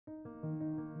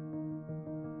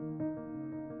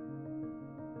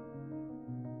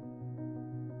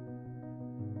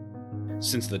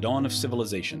Since the dawn of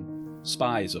civilization,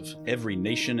 spies of every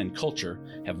nation and culture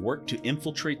have worked to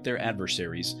infiltrate their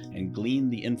adversaries and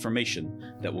glean the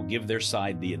information that will give their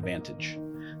side the advantage.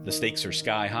 The stakes are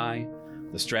sky high,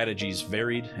 the strategies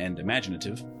varied and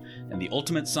imaginative, and the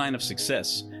ultimate sign of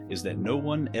success is that no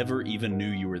one ever even knew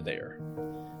you were there.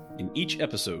 In each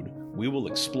episode, we will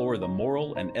explore the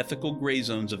moral and ethical gray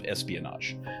zones of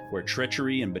espionage, where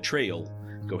treachery and betrayal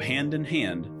go hand in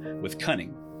hand with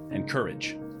cunning and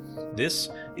courage. This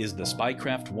is the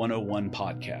Spycraft 101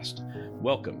 podcast.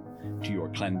 Welcome to your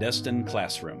clandestine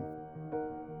classroom.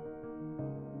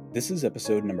 This is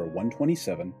episode number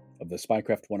 127 of the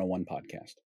Spycraft 101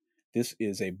 podcast. This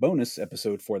is a bonus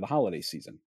episode for the holiday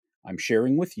season. I'm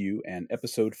sharing with you an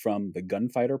episode from the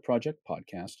Gunfighter Project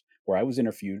podcast where I was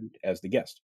interviewed as the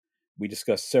guest. We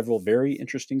discussed several very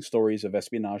interesting stories of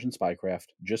espionage and spycraft,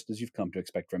 just as you've come to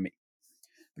expect from me.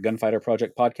 The Gunfighter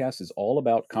Project podcast is all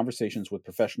about conversations with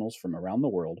professionals from around the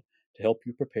world to help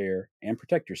you prepare and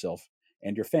protect yourself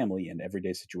and your family in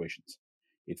everyday situations.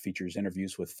 It features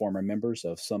interviews with former members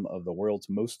of some of the world's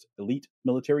most elite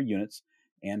military units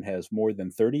and has more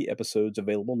than 30 episodes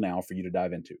available now for you to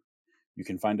dive into. You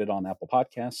can find it on Apple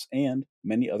Podcasts and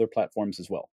many other platforms as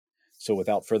well. So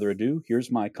without further ado,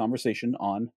 here's my conversation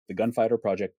on the Gunfighter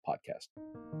Project podcast.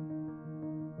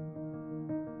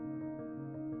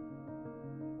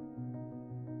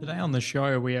 Today on the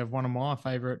show, we have one of my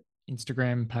favorite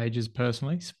Instagram pages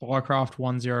personally,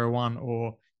 Spycraft101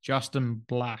 or Justin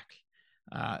Black.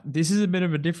 This is a bit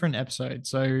of a different episode.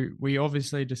 So we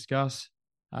obviously discuss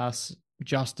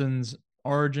Justin's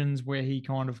origins, where he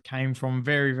kind of came from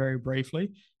very, very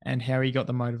briefly, and how he got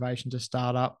the motivation to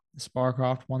start up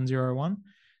Spycraft101.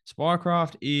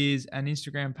 Spycraft is an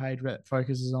Instagram page that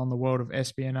focuses on the world of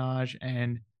espionage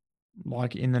and,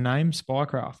 like in the name,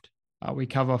 spycraft. We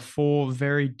cover 4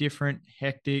 very different,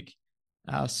 hectic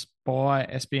spy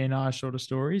espionage sort of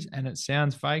stories, and it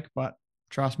sounds fake, but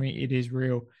trust me, it is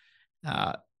real.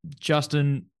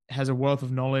 Justin has a wealth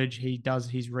of knowledge. He does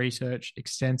his research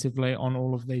extensively on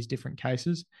all of these different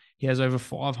cases. He has over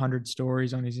 500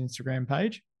 stories on his Instagram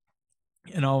page,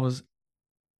 and I was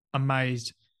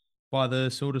amazed by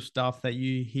the sort of stuff that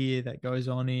you hear that goes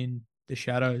on in the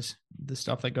shadows, the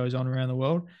stuff that goes on around the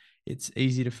world. It's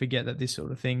easy to forget that this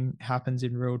sort of thing happens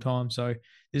in real time. So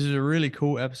this is a really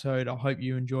cool episode. I hope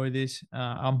you enjoy this.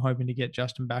 I'm hoping to get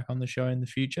Justin back on the show in the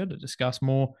future to discuss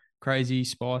more crazy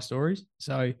spy stories.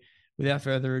 So without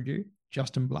further ado,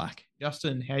 Justin Black.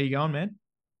 Justin, how you going, man?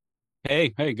 Hey,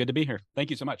 good to be here.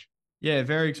 Thank you so much. Yeah,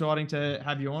 very exciting to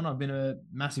have you on. I've been a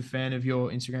massive fan of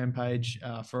your Instagram page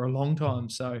for a long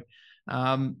time. So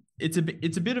it's a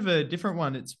bit of a different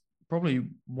one. It's probably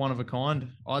one of a kind,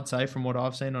 I'd say, from what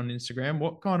I've seen on Instagram.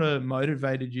 What kind of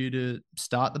motivated you to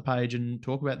start the page and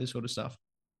talk about this sort of stuff?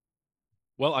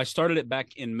 Well, I started it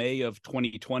back in May of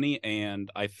 2020, and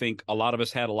I think a lot of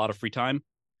us had a lot of free time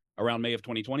around May of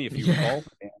 2020, if you recall.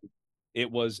 And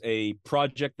it was a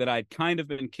project that I'd kind of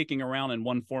been kicking around in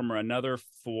one form or another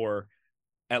for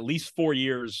at least 4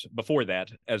 years before that,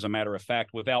 as a matter of fact,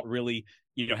 without really,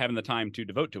 having the time to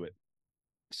devote to it.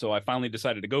 So I finally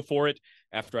decided to go for it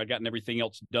after I'd gotten everything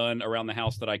else done around the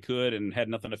house that I could and had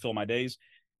nothing to fill my days.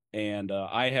 And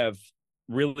I have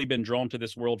really been drawn to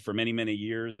this world for many, many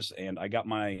years. And I got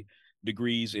my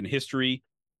degrees in history.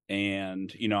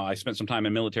 And, I spent some time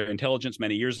in military intelligence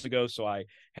many years ago. So I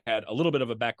had a little bit of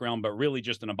a background, but really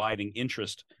just an abiding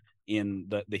interest in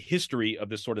the history of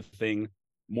this sort of thing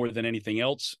more than anything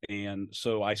else. And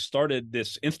so I started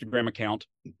this Instagram account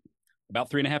about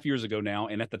 3.5 years ago now.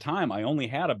 And at the time, I only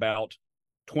had about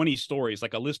 20 stories,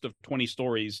 like a list of 20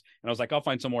 stories. And I was like, I'll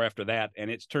find some more after that.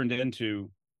 And it's turned into,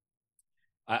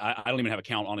 I don't even have a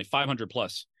count on it, 500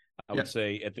 plus, I would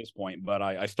say at this point. But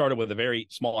I started with a very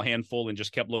small handful and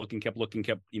just kept looking, kept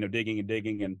digging and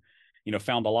digging and,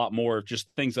 found a lot more just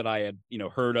things that I had,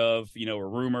 heard of, or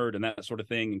rumored and that sort of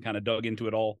thing, and kind of dug into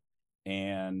it all.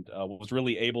 And was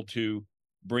really able to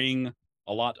bring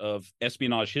a lot of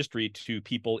espionage history to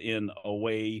people in a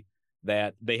way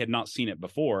that they had not seen it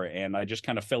before. And I just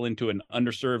kind of fell into an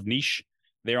underserved niche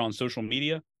there on social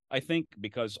media, I think,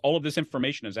 because all of this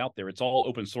information is out there. It's all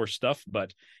open source stuff,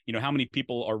 but how many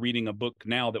people are reading a book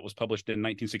now that was published in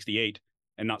 1968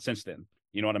 and not since then?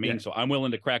 You know what I mean? Yeah. So I'm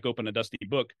willing to crack open a dusty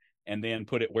book and then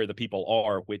put it where the people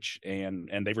are, and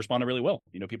they've responded really well.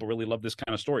 People really love this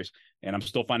kind of stories, and I'm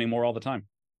still finding more all the time.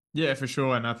 Yeah, for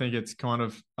sure. And I think it's kind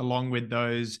of along with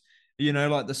those,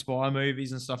 like the spy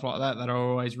movies and stuff like that are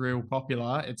always real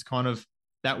popular. It's kind of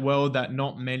that world that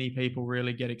not many people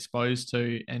really get exposed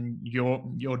to, and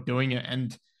you're doing it.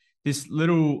 And this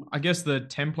little, I guess the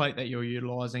template that you're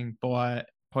utilizing by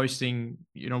posting,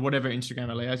 whatever Instagram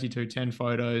allows you to, 10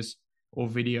 photos or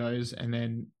videos, and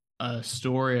then a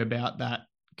story about that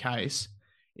case.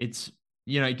 It's,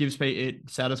 it gives people, it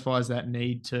satisfies that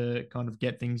need to kind of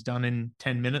get things done in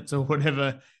 10 minutes or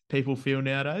whatever people feel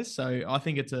nowadays. So I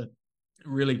think it's a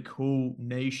really cool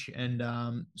niche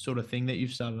and sort of thing that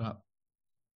you've started up.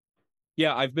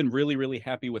 Yeah, I've been really, really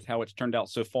happy with how it's turned out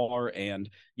so far. And,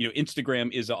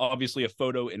 Instagram is obviously a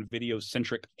photo and video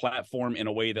centric platform in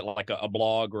a way that like a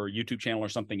blog or a YouTube channel or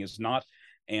something is not.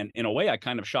 And in a way, I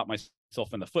kind of shot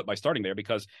myself in the foot by starting there,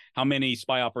 because how many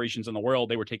spy operations in the world,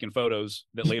 they were taking photos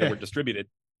that later Yeah. were distributed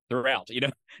throughout,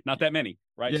 not that many,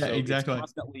 right? Yeah, So it's exactly.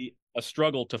 constantly a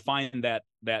struggle to find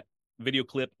that video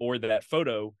clip or that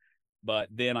photo, but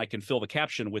then I can fill the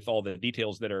caption with all the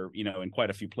details that are, in quite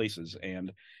a few places.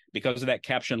 And because of that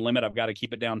caption limit, I've got to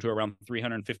keep it down to around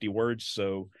 350 words.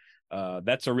 So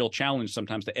that's a real challenge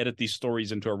sometimes to edit these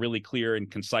stories into a really clear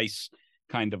and concise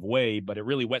kind of way, but it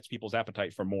really whets people's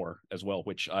appetite for more as well,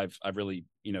 which I've really,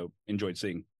 enjoyed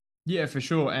seeing. Yeah, for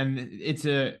sure. And it's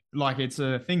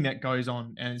a thing that goes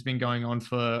on, and it's been going on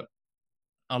for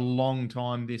a long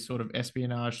time, this sort of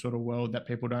espionage sort of world that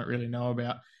people don't really know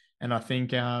about. And I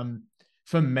think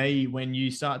for me, when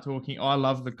you start talking, I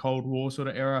love the Cold War sort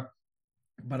of era,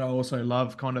 but I also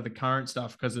love kind of the current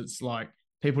stuff, because it's like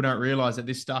people don't realize that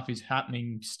this stuff is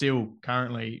happening still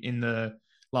currently in the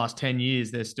last 10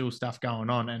 years. There's still stuff going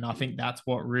on. And I think that's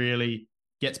what really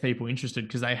gets people interested,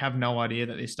 because they have no idea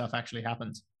that this stuff actually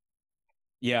happens.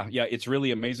 Yeah, it's really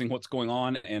amazing what's going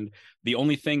on. And the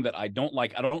only thing that I don't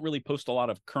like, I don't really post a lot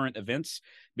of current events,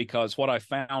 because what I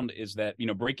found is that,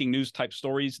 breaking news type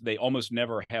stories, they almost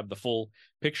never have the full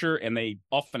picture, and they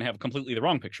often have completely the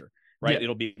wrong picture, right? Yeah.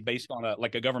 It'll be based on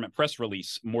a government press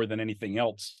release more than anything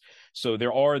else. So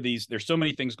there's so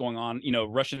many things going on,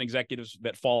 Russian executives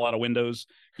that fall out of windows,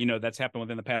 that's happened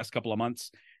within the past couple of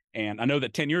months. And I know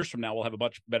that 10 years from now, we'll have a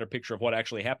much better picture of what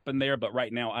actually happened there. But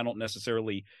right now, I don't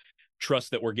necessarily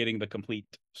trust that we're getting the complete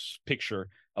picture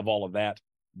of all of that.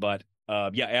 But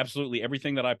yeah, absolutely.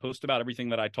 Everything that I post about, everything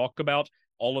that I talk about,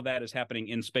 all of that is happening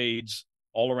in spades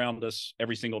all around us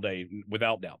every single day,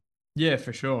 without doubt. Yeah,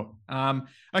 for sure.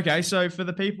 Okay, so for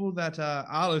the people that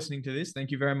are listening to this,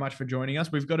 thank you very much for joining us.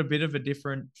 We've got a bit of a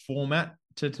different format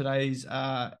to today's.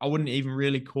 I wouldn't even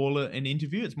really call it an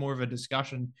interview; it's more of a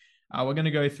discussion. We're going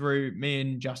to go through. Me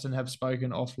and Justin have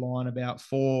spoken offline about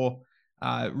four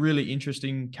really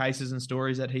interesting cases and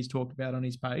stories that he's talked about on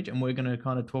his page, and we're going to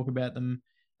kind of talk about them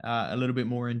a little bit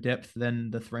more in depth than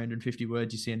the 350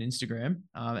 words you see on Instagram,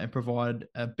 and provide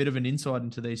a bit of an insight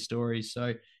into these stories.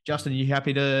 So, Justin, are you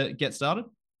happy to get started?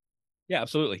 Yeah,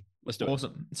 absolutely. Let's do it.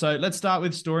 Awesome. So let's start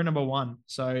with story number one.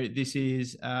 So this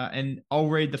is, and I'll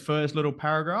read the first little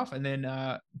paragraph, and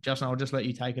then Justin, I'll just let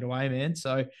you take it away, man.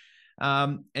 So,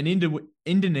 an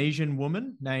Indonesian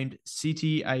woman named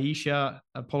Siti Aisha,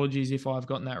 apologies if I've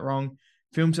gotten that wrong,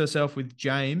 films herself with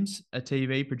James, a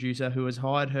TV producer who has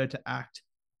hired her to act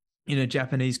in a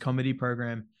Japanese comedy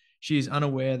program. She is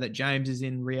unaware that James is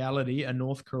in reality a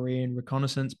North Korean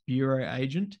reconnaissance bureau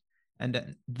agent,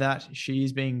 and that she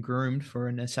is being groomed for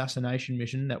an assassination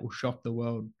mission that will shock the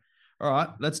world. All right,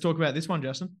 let's talk about this one,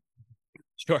 Justin.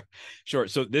 Sure.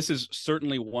 So this is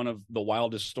certainly one of the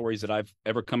wildest stories that I've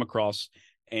ever come across.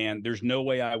 And there's no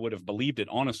way I would have believed it,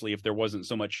 honestly, if there wasn't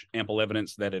so much ample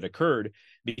evidence that it occurred,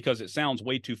 because it sounds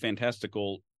way too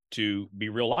fantastical to be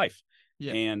real life.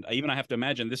 Yeah. And I have to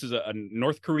imagine this is a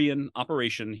North Korean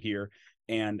operation here.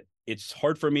 And it's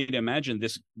hard for me to imagine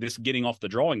this getting off the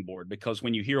drawing board, because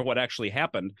when you hear what actually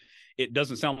happened, it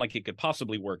doesn't sound like it could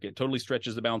possibly work. It totally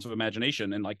stretches the bounds of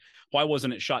imagination. And like, why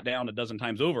wasn't it shot down a dozen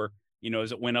times over,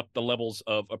 as it went up the levels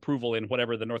of approval in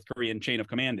whatever the North Korean chain of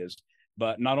command is?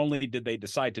 But not only did they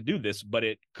decide to do this, but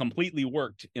it completely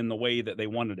worked in the way that they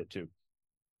wanted it to.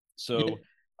 So,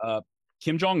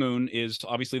 Kim Jong-un is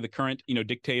obviously the current,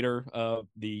 dictator,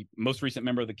 the most recent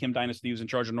member of the Kim dynasty who's in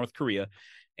charge of North Korea.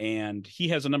 And he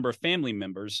has a number of family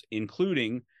members,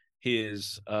 including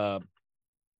his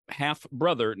half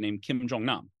brother named Kim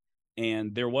Jong-nam.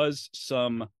 And there was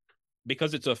some,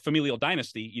 because it's a familial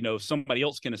dynasty, somebody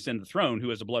else can ascend the throne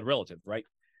who is a blood relative, right?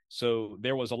 So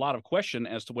there was a lot of question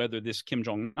as to whether this Kim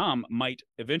Jong-nam might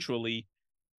eventually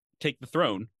take the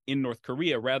throne in North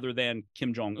Korea rather than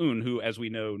Kim Jong-un, who, as we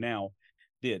know now,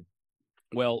 did.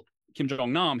 Well, Kim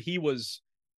Jong-nam, he was,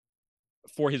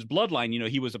 for his bloodline,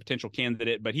 he was a potential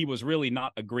candidate, but he was really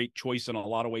not a great choice in a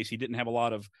lot of ways. He didn't have a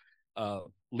lot of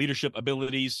leadership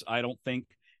abilities, I don't think,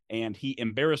 and he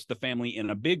embarrassed the family in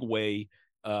a big way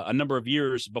a number of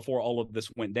years before all of this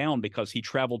went down, because he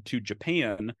traveled to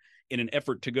Japan in an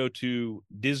effort to go to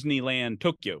Disneyland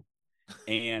Tokyo.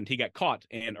 and he got caught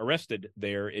and arrested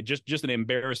there. It just an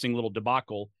embarrassing little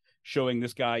debacle showing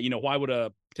this guy, why would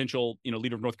a potential,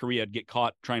 leader of North Korea get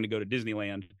caught trying to go to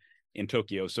Disneyland in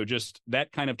Tokyo? So just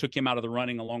that kind of took him out of the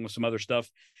running along with some other stuff.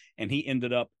 And he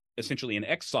ended up essentially in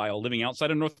exile, living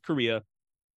outside of North Korea.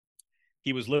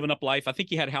 He was living up life. I think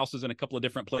he had houses in a couple of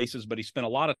different places, but he spent a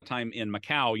lot of time in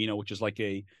Macau, which is like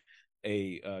a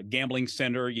gambling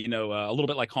center, a little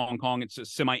bit like Hong Kong. It's a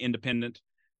semi-independent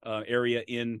area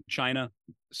in China.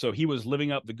 So he was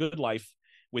living up the good life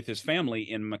with his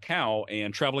family in Macau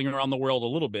and traveling around the world a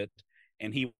little bit.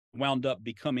 And he wound up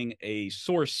becoming a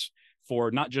source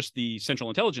for not just the Central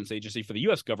Intelligence Agency for the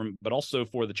U.S. government, but also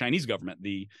for the Chinese government,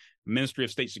 the Ministry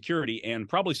of State Security, and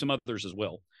probably some others as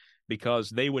well, because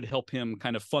they would help him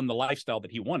kind of fund the lifestyle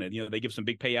that he wanted. They give some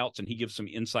big payouts and he gives some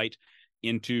insight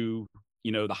into,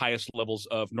 the highest levels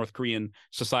of North Korean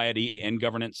society and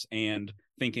governance and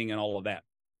thinking and all of that.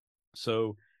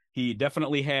 So he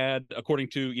definitely had, according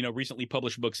to, recently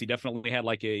published books, he definitely had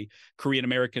like a Korean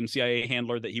American CIA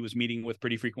handler that he was meeting with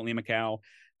pretty frequently in Macau.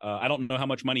 I don't know how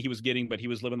much money he was getting, but he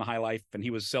was living the high life and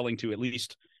he was selling to at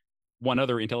least one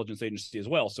other intelligence agency as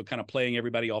well. So kind of playing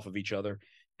everybody off of each other.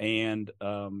 And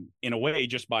in a way,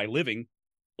 just by living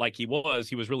like he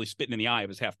was really spitting in the eye of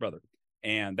his half brother.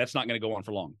 And that's not going to go on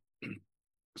for long.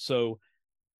 So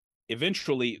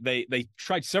eventually they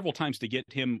tried several times to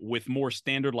get him with more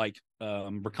standard, like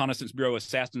reconnaissance bureau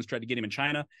assassins tried to get him in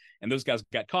China, and those guys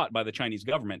got caught by the Chinese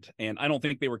government. And I don't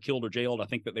think they were killed or jailed. I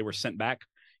think that they were sent back,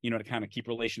 to kind of keep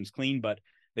relations clean. But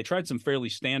they tried some fairly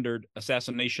standard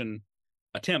assassination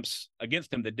attempts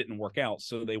against him that didn't work out.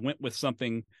 So they went with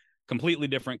something completely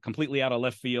different, completely out of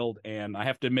left field. And I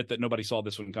have to admit that nobody saw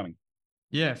this one coming.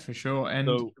 Yeah, for sure. And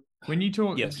So when you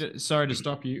talk, yes, sorry to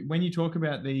stop you, when you talk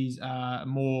about these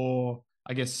more,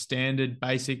 I guess, standard,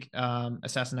 basic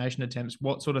assassination attempts,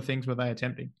 what sort of things were they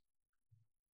attempting?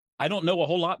 I don't know a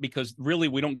whole lot because really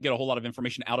we don't get a whole lot of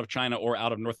information out of China or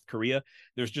out of North Korea.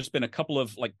 There's just been a couple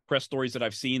of like press stories that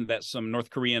I've seen that some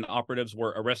North Korean operatives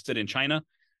were arrested in China,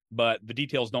 but the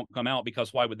details don't come out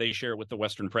because why would they share with the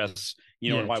Western press,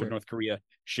 Yeah, and why would true. North Korea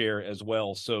share as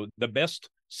well? So the best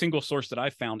single source that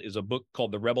I found is a book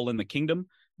called The Rebel in the Kingdom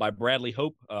by Bradley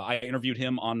Hope. I interviewed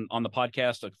him on the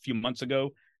podcast a few months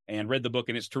ago and read the book,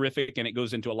 and it's terrific. And it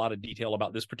goes into a lot of detail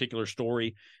about this particular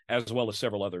story as well as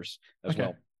several others as Okay.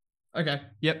 well. Okay.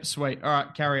 Yep. Sweet. All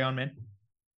right. Carry on, man.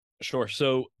 Sure.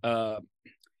 So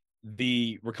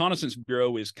the Reconnaissance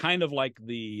Bureau is kind of like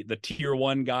the tier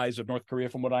one guys of North Korea,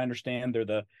 from what I understand. They're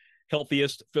the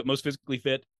healthiest, most physically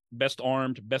fit, best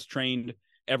armed, best trained,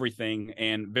 everything,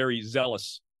 and very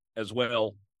zealous as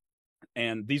well.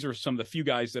 And these are some of the few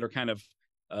guys that are kind of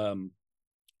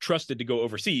trusted to go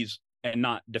overseas and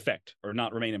not defect or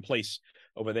not remain in place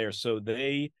over there. So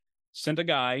they sent a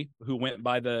guy who went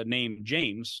by the name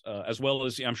James, as well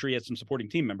as I'm sure he had some supporting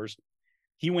team members.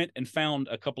 He went and found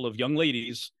a couple of young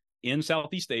ladies in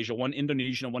Southeast Asia, one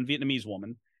Indonesian and one Vietnamese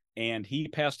woman, and he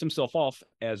passed himself off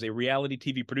as a reality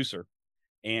TV producer.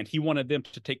 And he wanted them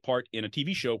to take part in a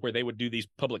TV show where they would do these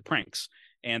public pranks.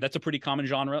 And that's a pretty common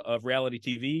genre of reality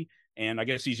TV. And I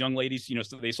guess these young ladies,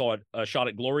 so they saw a shot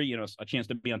at glory, a chance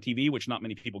to be on TV, which not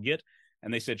many people get.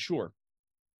 And they said, sure.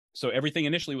 So everything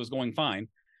initially was going fine.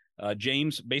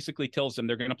 James basically tells them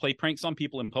they're going to play pranks on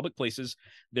people in public places.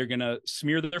 They're going to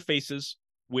smear their faces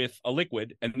with a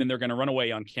liquid, and then they're going to run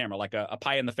away on camera, like a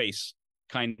pie in the face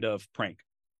kind of prank.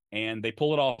 And they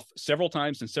pull it off several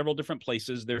times in several different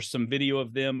places. There's some video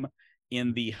of them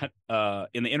in the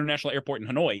international airport in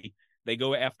Hanoi. They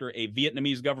go after a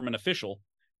Vietnamese government official,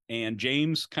 and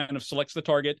James kind of selects the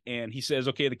target, and he says,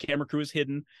 okay, the camera crew is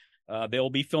hidden. They'll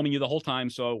be filming you the whole time.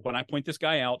 So when I point this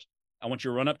guy out, I want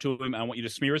you to run up to him. I want you to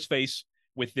smear his face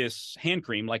with this hand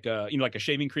cream, like a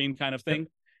shaving cream kind of thing,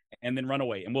 and then run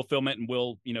away. And we'll film it and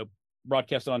we'll,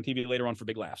 broadcast it on TV later on for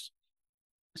big laughs.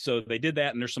 So they did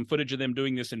that, and there's some footage of them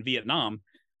doing this in Vietnam.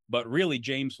 But really,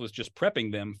 James was just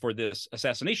prepping them for this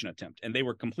assassination attempt, and they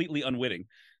were completely unwitting.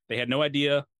 They had no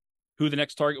idea who the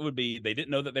next target would be. They didn't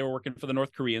know that they were working for the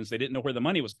North Koreans. They didn't know where the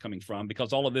money was coming from,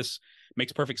 because all of this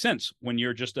makes perfect sense when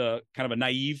you're just a kind of a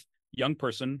naive young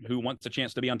person who wants a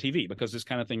chance to be on TV, because this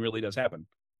kind of thing really does happen.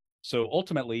 So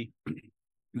ultimately,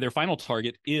 their final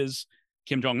target is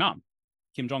Kim Jong-nam,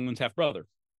 Kim Jong-un's half-brother.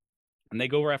 And they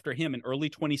go after him in early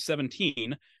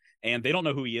 2017, and they don't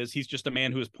know who he is. He's just a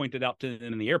man who was pointed out to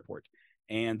them in the airport.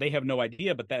 And they have no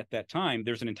idea, but at that time,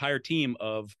 there's an entire team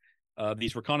of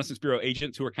these Reconnaissance Bureau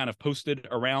agents who are kind of posted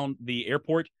around the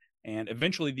airport. And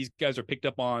eventually these guys are picked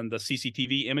up on the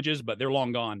CCTV images, but they're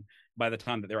long gone by the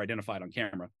time that they're identified on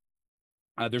camera.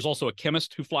 There's also a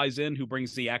chemist who flies in, who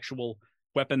brings the actual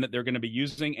weapon that they're going to be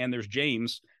using, and there's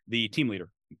James, the team leader.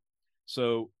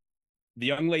 So the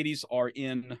young ladies are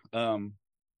in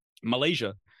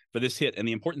Malaysia for this hit. And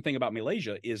the important thing about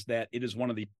Malaysia is that it is one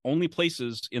of the only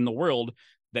places in the world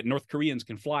that North Koreans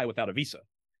can fly without a visa.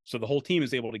 So the whole team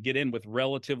is able to get in with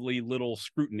relatively little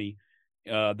scrutiny.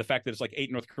 The fact that it's like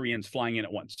 8 North Koreans flying in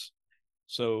at once.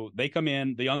 So they come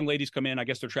in, the young ladies come in. I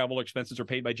guess their travel expenses are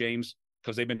paid by James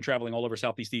because they've been traveling all over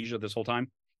Southeast Asia this whole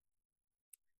time.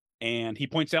 And he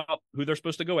points out who they're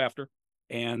supposed to go after.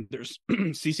 And there's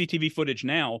CCTV footage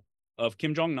now of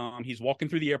Kim Jong Nam. He's walking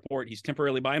through the airport. He's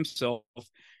temporarily by himself.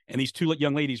 And these 2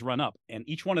 young ladies run up. And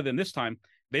each one of them this time,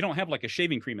 they don't have like a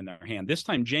shaving cream in their hand. This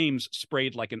time, James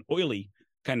sprayed like an oily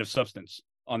kind of substance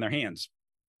on their hands.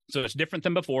 So it's different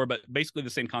than before, but basically the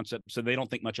same concept. So they don't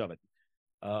think much of it.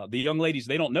 The young ladies,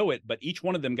 they don't know it, but each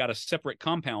one of them got a separate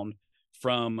compound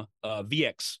from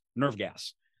VX nerve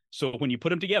gas. So when you put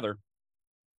them together,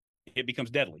 it becomes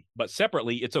deadly. But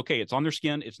separately, it's okay. It's on their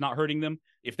skin. It's not hurting them.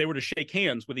 If they were to shake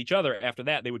hands with each other after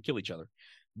that, they would kill each other.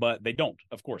 But they don't,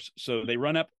 of course. So they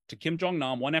run up to Kim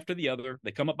Jong-nam, one after the other.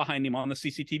 They come up behind him on the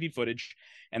CCTV footage,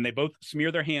 and they both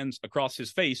smear their hands across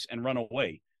his face and run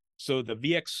away. So the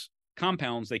VX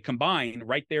compounds, they combine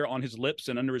right there on his lips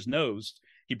and under his nose.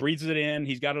 He breathes it in.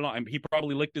 He's got it on. He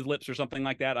probably licked his lips or something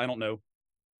like that. I don't know.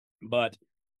 But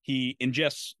he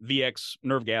ingests VX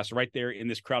nerve gas right there in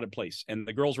this crowded place. And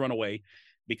the girls run away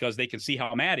because they can see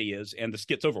how mad he is, and the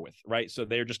skit's over with, right? So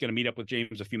they're just going to meet up with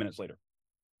James a few minutes later.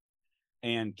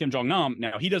 And Kim Jong-nam,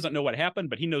 now he doesn't know what happened,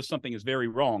 but he knows something is very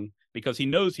wrong because he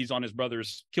knows he's on his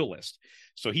brother's kill list.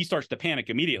 So he starts to panic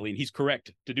immediately, and he's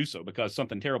correct to do so because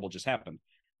something terrible just happened.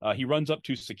 He runs up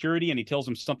to security and he tells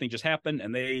them something just happened,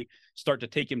 and they start to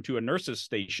take him to a nurse's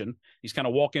station. He's kind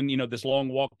of walking, this long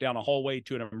walk down a hallway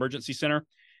to an emergency center,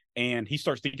 and he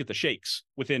starts to get the shakes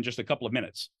within just a couple of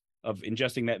minutes of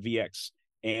ingesting that VX.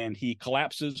 And he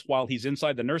collapses while he's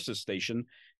inside the nurse's station,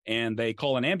 and they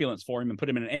call an ambulance for him and put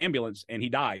him in an ambulance, and he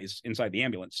dies inside the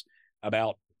ambulance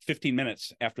about 15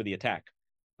 minutes after the attack.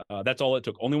 That's all it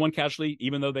took. Only one casualty,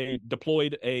 even though they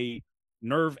deployed a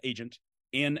nerve agent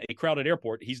in a crowded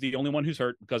airport. He's the only one who's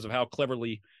hurt because of how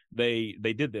cleverly they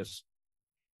did this.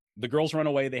 The girls run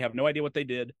away. They have no idea what they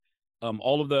did.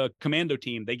 All of the commando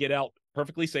team, they get out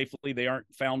perfectly safely. They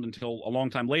aren't found until a long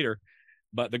time later,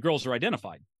 but the girls are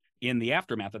identified in the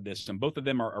aftermath of this, and both of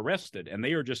them are arrested, and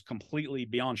they are just completely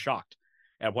beyond shocked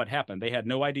at what happened. They had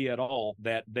no idea at all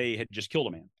that they had just killed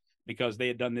a man because they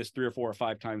had done this 3 or 4 or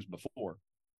 5 times before.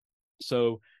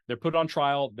 So they're put on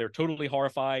trial. They're totally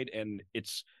horrified, and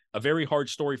it's a very hard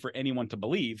story for anyone to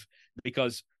believe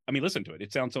because, I mean, listen to it.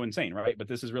 It sounds so insane, right? But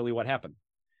this is really what happened.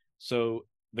 So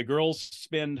the girls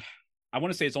spend, I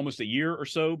want to say it's almost a year or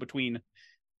so between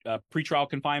pretrial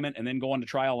confinement and then go on to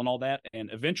trial and all that. And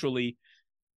eventually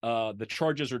the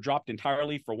charges are dropped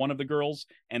entirely for one of the girls.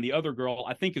 And the other girl,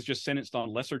 I think, is just sentenced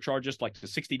on lesser charges, like to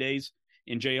 60 days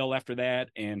in jail after that.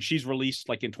 And she's released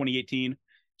like in 2018.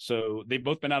 So they've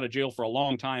both been out of jail for a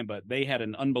long time, but they had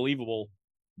an unbelievable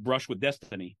brush with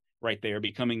destiny right there,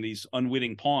 becoming these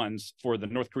unwitting pawns for the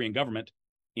North Korean government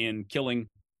in killing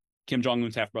Kim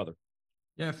Jong-un's half-brother.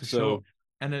 Yeah, for sure.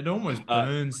 And it almost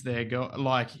burns their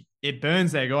it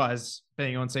burns their guys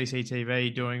being on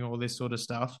CCTV doing all this sort of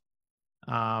stuff.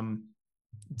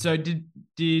 So did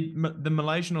the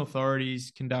Malaysian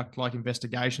authorities conduct like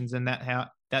investigations, and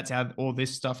that's how all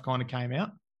this stuff kind of came out?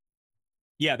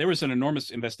 Yeah, there was an enormous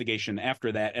investigation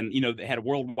after that, and they had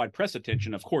worldwide press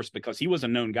attention, of course, because he was a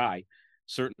known guy,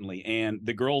 certainly. And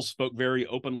the girls spoke very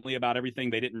openly about everything.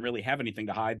 They didn't really have anything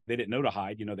to hide. They didn't know to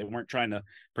hide. They weren't trying to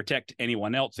protect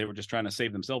anyone else. They were just trying to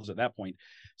save themselves at that point.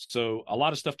 So a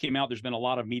lot of stuff came out. There's been a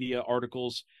lot of media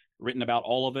articles written about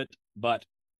all of it, but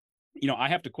I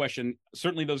have to question,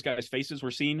 certainly those guys' faces were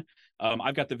seen.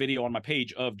 I've got the video on my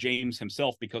page of James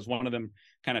himself because one of them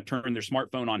kind of turned their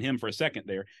smartphone on him for a second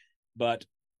there. But,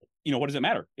 what does it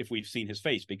matter if we've seen his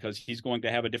face? Because he's going to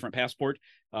have a different passport.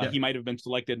 He might have been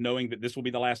selected knowing that this will be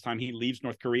the last time he leaves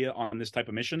North Korea on this type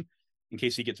of mission in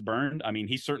case he gets burned. I mean,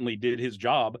 he certainly did his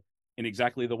job in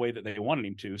exactly the way that they wanted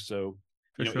him to. So,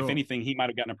 if anything, he might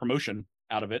have gotten a promotion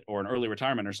out of it or an early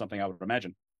retirement or something, I would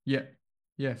imagine. Yeah.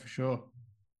 Yeah, for sure.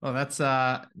 Well, that's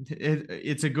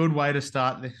it's a good way to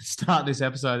start this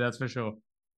episode. That's for sure.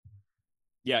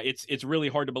 Yeah, it's really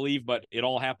hard to believe, but it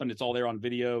all happened. It's all there on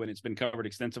video, and it's been covered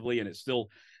extensively, and it still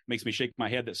makes me shake my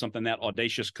head that something that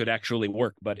audacious could actually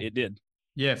work, but it did.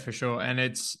 Yeah, for sure. And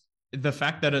it's the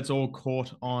fact that it's all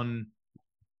caught on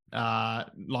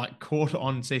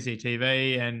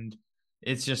CCTV, and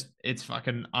it's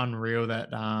fucking unreal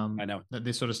I know. that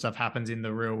this sort of stuff happens in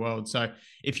the real world. So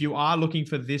if you are looking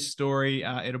for this story,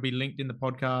 it'll be linked in the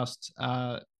podcast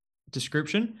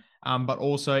description. But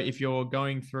also, if you're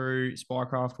going through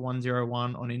Spycraft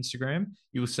 101 on Instagram,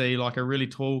 you'll see like a really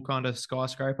tall kind of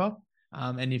skyscraper.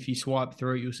 And if you swipe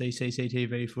through it, you'll see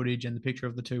CCTV footage and the picture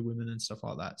of the two women and stuff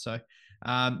like that. So,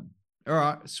 all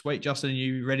right, sweet, Justin,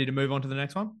 you ready to move on to the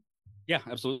next one? Yeah,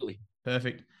 absolutely.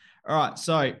 Perfect. All right,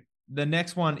 so the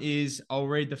next one is I'll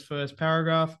read the first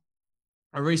paragraph.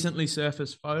 A recently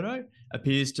surfaced photo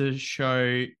appears to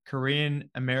show Korean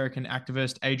American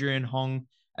activist Adrian Hong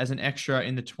as an extra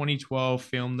in the 2012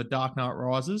 film The Dark Knight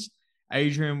Rises.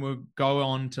 Adrian will go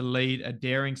on to lead a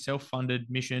daring self funded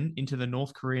mission into the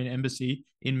North Korean embassy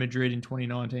in Madrid in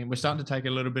 2019. We're starting to take a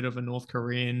little bit of a North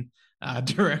Korean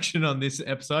direction on this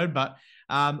episode. But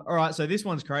all right, so this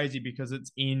one's crazy because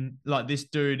it's in, like, this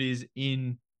dude is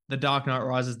in The Dark Knight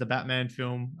Rises, the Batman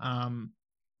film.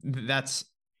 That's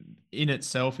in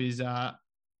itself is a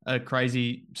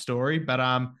crazy story. But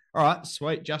all right,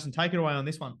 sweet. Justin, take it away on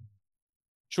this one.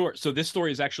 Sure. So this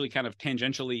story is actually kind of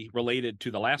tangentially related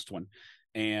to the last one.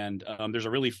 And there's a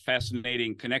really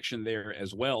fascinating connection there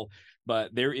as well.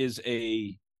 But there is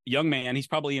a young man, he's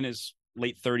probably in his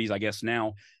late 30s, I guess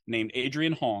now, named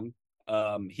Adrian Hong.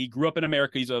 He grew up in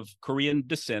America. He's of Korean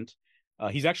descent.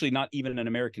 He's actually not even an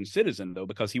American citizen, though,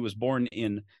 because he was born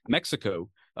in Mexico.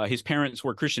 His parents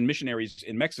were Christian missionaries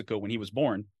in Mexico when he was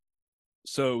born.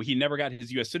 So he never got his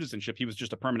U.S. citizenship. He was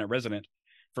just a permanent resident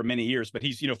for many years, but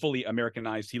he's, fully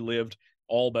Americanized. He lived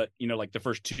all but, like the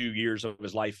first 2 years of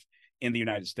his life in the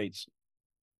United States.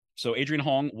 So Adrian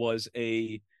Hong was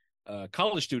a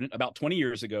college student about 20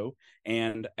 years ago.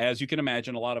 And as you can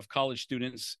imagine, a lot of college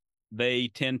students, they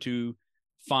tend to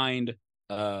find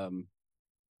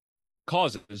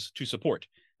causes to support.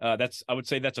 I would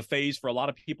say that's a phase for a lot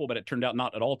of people, but it turned out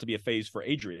not at all to be a phase for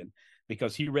Adrian,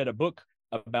 because he read a book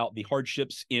about the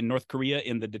hardships in North Korea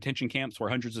in the detention camps where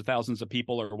hundreds of thousands of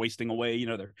people are wasting away.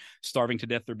 They're starving to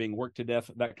death, they're being worked to death,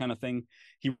 that kind of thing.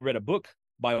 He read a book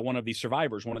by one of the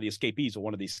survivors, one of the escapees of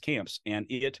one of these camps, and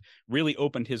it really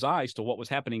opened his eyes to what was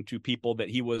happening to people that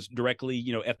he was directly,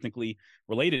 ethnically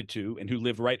related to, and who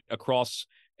lived right across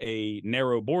a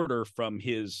narrow border from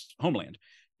his homeland.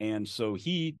 And so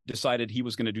he decided he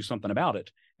was going to do something about it.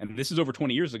 And this is over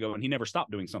 20 years ago, and he never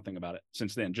stopped doing something about it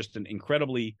since then. Just an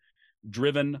incredibly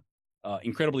driven,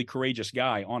 incredibly courageous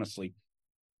guy, honestly.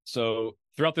 So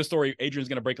throughout this story, Adrian's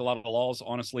going to break a lot of laws,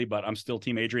 honestly, but I'm still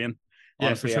Team Adrian.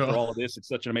 Honestly, after all of this, it's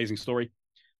such an amazing story.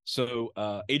 So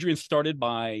Adrian started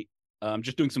by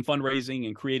just doing some fundraising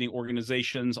and creating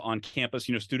organizations on campus,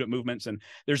 student movements. And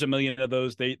there's a million of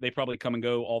those. They probably come and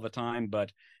go all the time.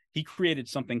 But he created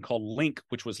something called LINK,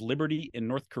 which was Liberty in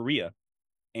North Korea.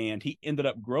 And he ended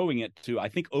up growing it to, I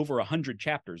think, over 100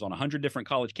 chapters on 100 different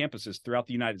college campuses throughout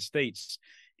the United States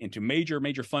into major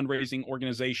fundraising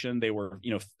organization. They were,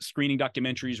 screening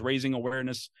documentaries, raising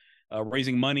awareness,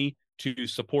 raising money to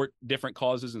support different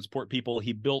causes and support people.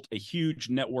 He built a huge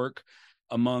network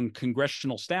among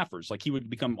congressional staffers. Like, he would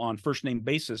become on first name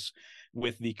basis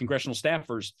with the congressional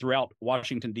staffers throughout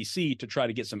Washington, D.C. to try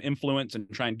to get some influence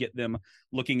and try and get them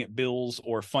looking at bills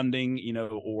or funding,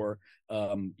 or,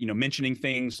 mentioning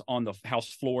things on the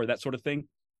House floor, that sort of thing.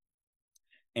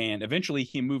 And eventually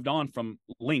he moved on from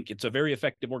Link. It's a very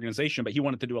effective organization, but he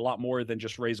wanted to do a lot more than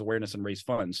just raise awareness and raise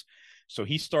funds. So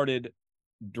he started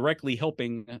directly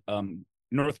helping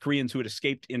North Koreans who had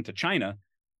escaped into China,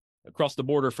 across the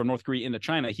border from North Korea into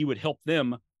China. He would help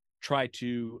them try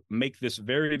to make this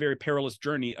very, very perilous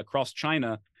journey across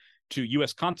China to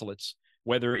U.S. consulates,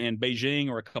 whether in Beijing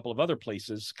or a couple of other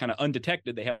places, kind of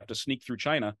undetected. They have to sneak through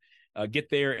China,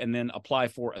 get there, and then apply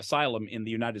for asylum in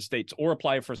the United States, or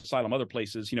apply for asylum other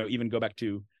places, even go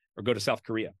to South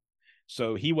Korea.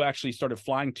 So he actually started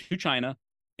flying to China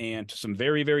and to some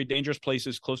very, very dangerous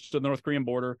places close to the North Korean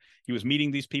border. He was meeting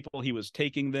these people. He was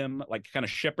taking them, like kind of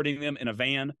shepherding them in a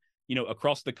van,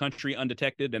 across the country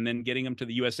undetected, and then getting them to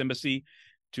the U.S. Embassy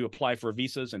to apply for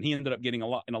visas. And he ended up getting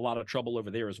in a lot of trouble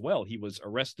over there as well. He was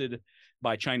arrested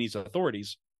by Chinese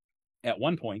authorities at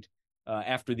one point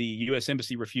after the U.S.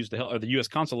 Embassy refused to help, or the U.S.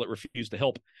 consulate refused to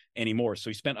help anymore. So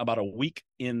he spent about a week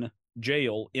in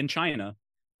jail in China,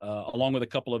 along with a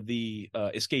couple of the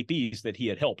escapees that he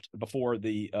had helped before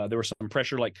there was some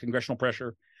pressure, like congressional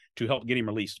pressure, to help get him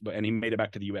released, and he made it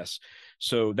back to the U.S.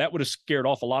 So that would have scared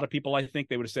off a lot of people. I think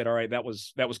they would have said, all right, that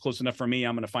was close enough for me.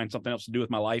 I'm going to find something else to do with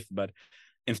my life. But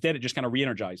instead, it just kind of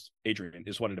re-energized Adrian,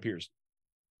 is what it appears.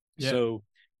 Yeah. So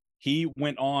he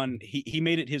went on, he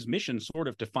made it his mission sort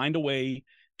of to find a way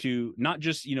to not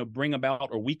just, bring about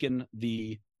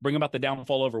the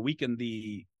downfall of, or weaken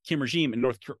the Kim regime in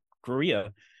North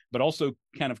Korea, but also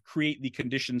kind of create the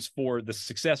conditions for the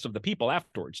success of the people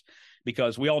afterwards.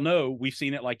 Because we all know, we've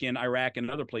seen it like in Iraq and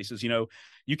other places,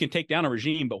 you can take down a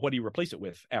regime, but what do you replace it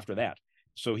with after that?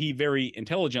 So he very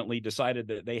intelligently decided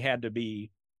that there had to be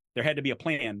a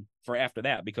plan for after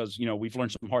that, because, we've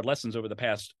learned some hard lessons over the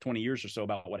past 20 years or so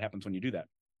about what happens when you do that.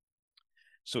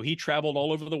 So he traveled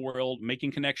all over the world,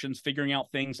 making connections, figuring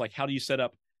out things like, how do you set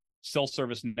up cell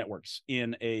service networks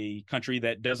in a country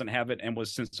that doesn't have it and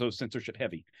was so censorship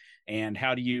heavy? And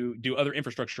how do you do other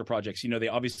infrastructure projects? They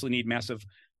obviously need massive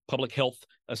public health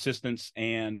assistance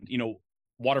and,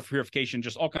 water purification,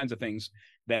 just all kinds of things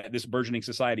that this burgeoning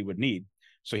society would need.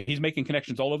 So he's making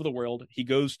connections all over the world. He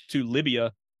goes to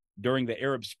Libya during the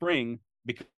Arab Spring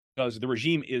because the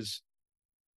regime is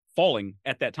falling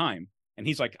at that time. And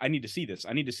he's like, I need to see this.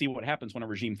 I need to see what happens when a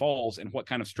regime falls and what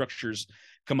kind of structures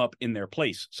come up in their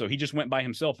place. So he just went by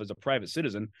himself as a private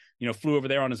citizen, flew over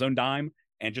there on his own dime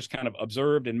and just kind of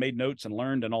observed and made notes and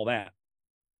learned and all that.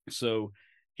 So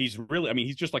he's really,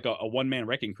 he's just like a one-man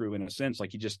wrecking crew in a sense.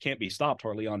 Like, he just can't be stopped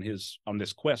hardly on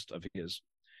this quest of his.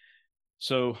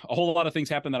 So a whole lot of things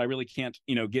happen that I really can't,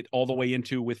 get all the way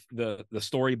into with the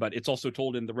story, but it's also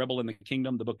told in The Rebel in the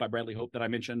Kingdom, the book by Bradley Hope that I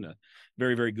mentioned.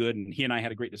 Very, very good. And he and I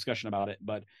had a great discussion about it.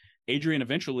 But Adrian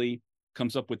eventually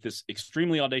comes up with this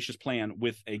extremely audacious plan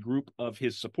with a group of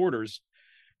his supporters,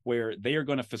 where they are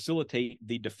going to facilitate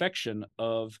the defection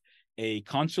of a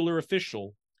consular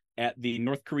official at the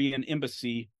North Korean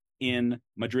embassy in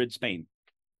Madrid, Spain.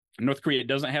 North Korea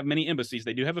doesn't have many embassies.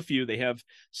 They do have a few. They have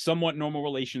somewhat normal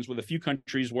relations with a few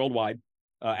countries worldwide,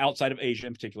 outside of Asia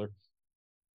in particular.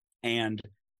 And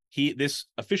this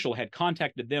official had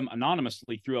contacted them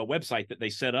anonymously through a website that they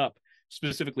set up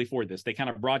specifically for this. They kind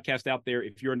of broadcast out there,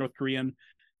 if you're a North Korean,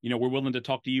 we're willing to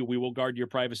talk to you. We will guard your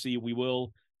privacy. We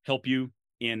will help you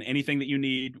in anything that you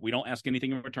need. We don't ask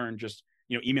anything in return. Just,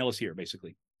 email us here,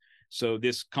 basically. So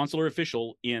this consular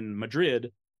official in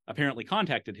Madrid apparently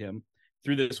contacted him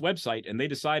through this website, and they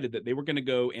decided that they were going to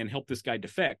go and help this guy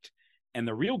defect. And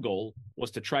the real goal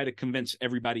was to try to convince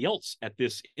everybody else at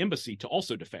this embassy to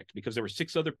also defect, because there were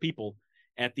six other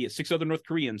North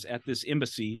Koreans at this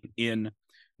embassy in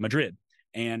Madrid.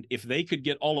 And if they could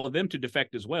get all of them to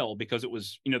defect as well, because it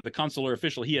was, the consular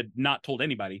official, he had not told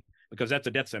anybody, because that's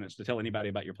a death sentence to tell anybody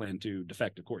about your plan to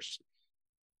defect, of course.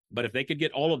 But if they could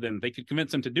get all of them, they could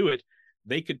convince them to do it.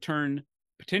 They could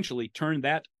potentially turn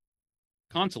that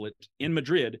consulate in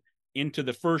Madrid into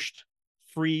the first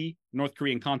free North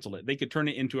Korean consulate. They could turn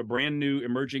it into a brand new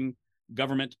emerging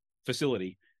government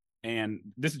facility. And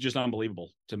this is just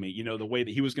unbelievable to me. The way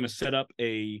that he was going to set up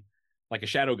a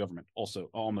shadow government also,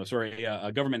 almost, or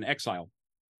a government in exile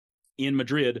in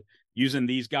Madrid, using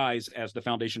these guys as the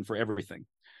foundation for everything.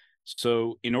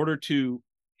 So in order to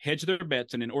hedge their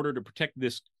bets and in order to protect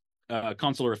this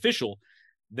consular official,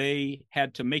 they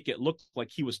had to make it look like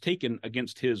he was taken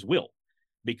against his will,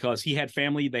 because he had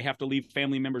family. They have to leave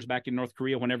family members back in North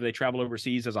Korea whenever they travel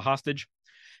overseas as a hostage.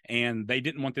 And they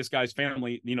didn't want this guy's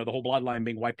family, the whole bloodline,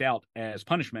 being wiped out as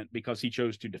punishment because he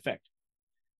chose to defect.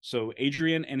 So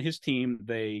Adrian and his team,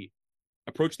 they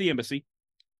approach the embassy.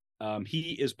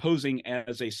 He is posing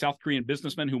as a South Korean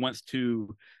businessman who wants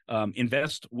to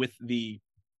invest with the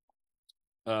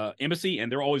embassy,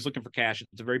 and they're always looking for cash.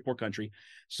 It's a very poor country.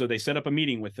 So they set up a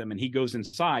meeting with him, and he goes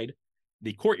inside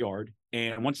the courtyard.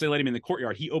 And once they let him in the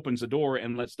courtyard, he opens the door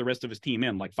and lets the rest of his team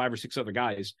in, like 5 or 6 other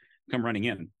guys come running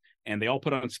in. And they all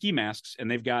put on ski masks, and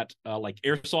they've got like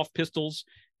airsoft pistols.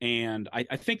 And I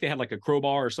think they had like a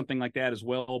crowbar or something like that as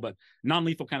well, but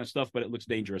non-lethal kind of stuff, but it looks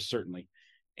dangerous, certainly.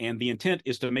 And the intent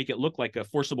is to make it look like a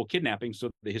forcible kidnapping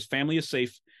so that his family is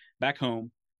safe back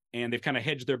home. And they've kind of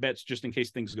hedged their bets just in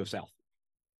case things go south.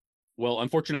 Well,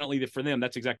 unfortunately for them,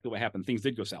 that's exactly what happened. Things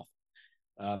did go south.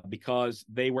 Because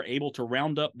they were able to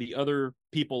round up the other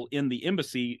people in the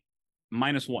embassy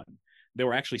 -1. There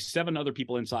were actually 7 other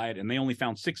people inside, and they only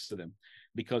found 6 of them,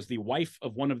 because the wife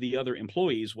of one of the other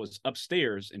employees was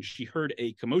upstairs, and she heard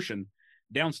a commotion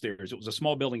downstairs. It was a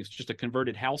small building. It's just a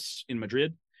converted house in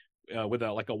Madrid with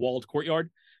a walled courtyard.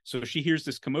 So she hears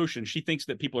this commotion. She thinks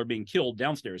that people are being killed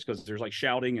downstairs because there's like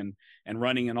shouting and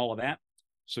running and all of that.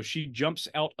 So she jumps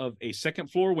out of a second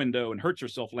floor window and hurts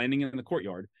herself landing in the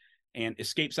courtyard, and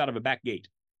escapes out of a back gate.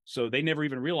 So they never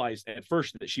even realized at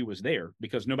first that she was there,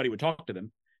 because nobody would talk to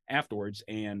them afterwards.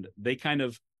 And they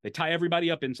tie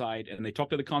everybody up inside, and they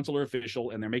talk to the consular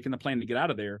official, and they're making the plan to get out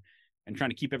of there and trying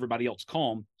to keep everybody else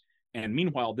calm. And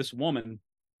meanwhile, this woman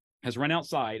has run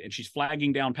outside, and she's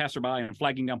flagging down passerby and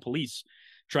flagging down police,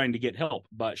 trying to get help,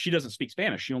 but she doesn't speak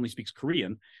Spanish. She only speaks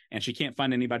Korean, and she can't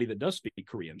find anybody that does speak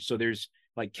Korean. So there's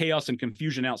like chaos and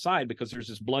confusion outside because there's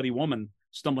this bloody woman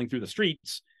stumbling through the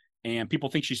streets, and people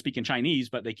think she's speaking Chinese,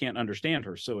 but they can't understand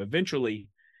her. So eventually,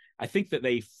 I think that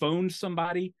they phoned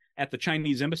somebody at the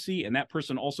Chinese embassy, and that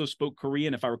person also spoke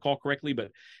Korean, if I recall correctly.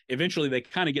 But eventually, they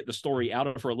kind of get the story out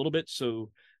of her a little bit. So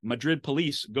Madrid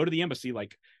police go to the embassy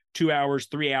like 2 hours,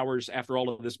 3 hours after all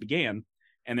of this began,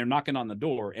 and they're knocking on the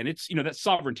door. And it's, that's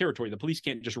sovereign territory. The police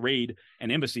can't just raid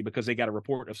an embassy because they got a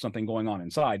report of something going on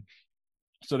inside.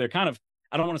 So they're kind of,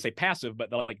 I don't want to say passive,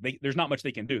 but there's not much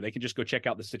they can do. They can just go check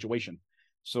out the situation.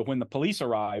 So when the police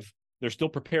arrive, they're still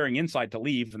preparing inside to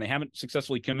leave, and they haven't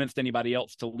successfully convinced anybody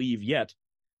else to leave yet.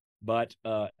 But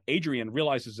Adrian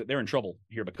realizes that they're in trouble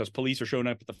here because police are showing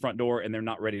up at the front door and they're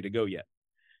not ready to go yet.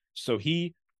 So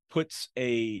he puts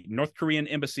a North Korean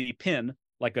embassy pin,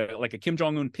 like a Kim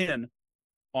Jong-un pin,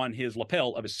 on his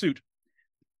lapel of his suit,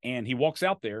 and he walks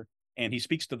out there and he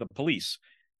speaks to the police,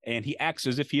 and he acts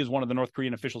as if he is one of the North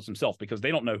Korean officials himself because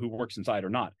they don't know who works inside or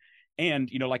not. And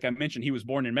like I mentioned, he was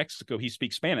born in Mexico. He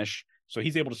speaks Spanish, so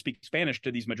he's able to speak Spanish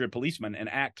to these Madrid policemen and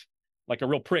act like a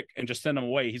real prick and just send them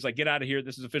away. He's like, get out of here.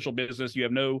 This is official business. You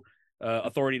have no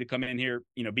authority to come in here.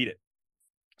 Beat it.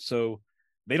 So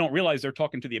they don't realize they're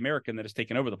talking to the American that has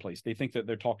taken over the place. They think that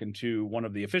they're talking to one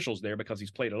of the officials there because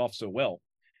he's played it off so well.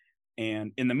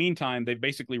 And in the meantime, they've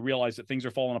basically realized that things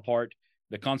are falling apart.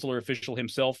 The consular official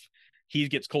himself, he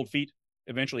gets cold feet.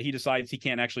 Eventually, he decides he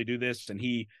can't actually do this, and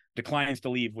he declines to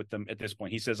leave with them at this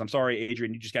point. He says, I'm sorry,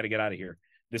 Adrian, you just got to get out of here.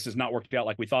 This has not worked out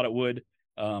like we thought it would.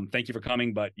 Thank you for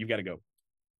coming, but you've got to go.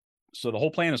 So the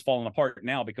whole plan is falling apart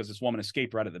now because this woman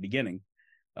escaped right at the beginning.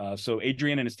 So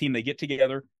Adrian and his team, they get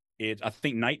together. I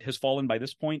think night has fallen by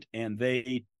this point, and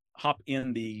they hop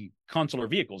in the consular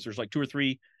vehicles. There's like 2 or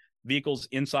 3 vehicles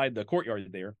inside the courtyard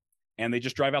there, and they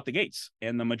just drive out the gates.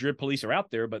 And the Madrid police are out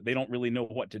there, but they don't really know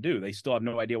what to do. They still have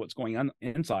no idea what's going on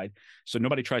inside, so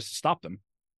nobody tries to stop them.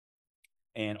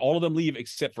 And all of them leave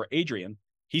except for Adrian.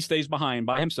 He stays behind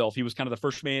by himself. He was kind of the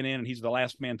first man in, and he's the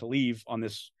last man to leave on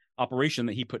this operation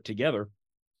that he put together.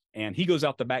 And he goes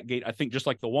out the back gate, I think just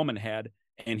like the woman had,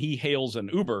 and he hails an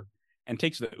Uber and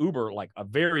takes the Uber like a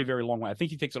very, very long way. I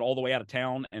think he takes it all the way out of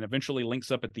town and eventually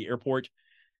links up at the airport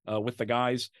with the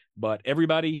guys. But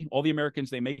everybody, all the Americans,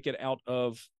 they make it out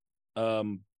of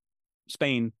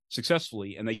Spain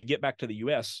successfully, and they get back to the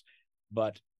U.S.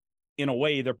 But in a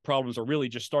way, their problems are really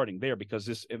just starting there because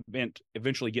this event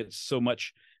eventually gets so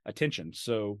much attention.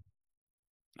 So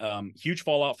huge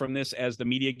fallout from this as the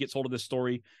media gets hold of this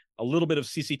story. A little bit of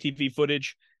CCTV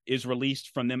footage is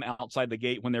released from them outside the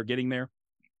gate when they're getting there.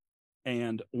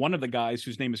 And one of the guys,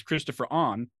 whose name is Christopher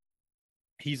Ahn,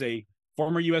 he's a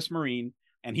former U.S. Marine,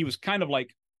 and he was kind of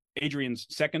like Adrian's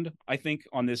second, I think,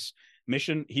 on this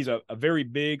mission. He's a very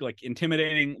big, like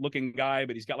intimidating looking guy,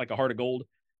 but he's got like a heart of gold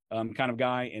kind of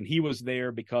guy. And he was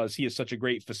there because he is such a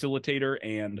great facilitator,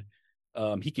 and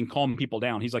he can calm people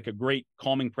down. He's like a great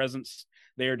calming presence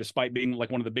there, despite being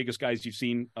like one of the biggest guys you've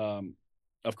seen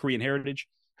of Korean heritage.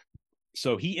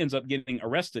 So he ends up getting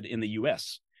arrested in the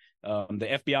U.S.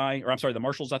 The FBI, or I'm sorry, the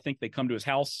marshals, I think, they come to his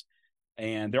house,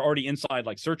 and they're already inside,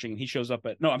 like searching. He shows up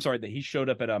at, no, I'm sorry, that he showed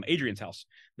up at Adrian's house.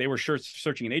 They were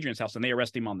searching in Adrian's house, and they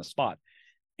arrest him on the spot.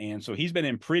 And so he's been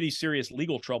in pretty serious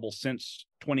legal trouble since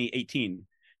 2018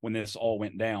 when this all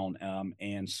went down.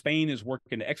 And Spain is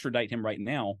working to extradite him right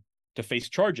now to face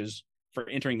charges for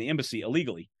entering the embassy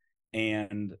illegally.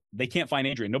 And they can't find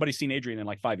Adrian. Nobody's seen Adrian in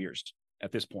like 5 years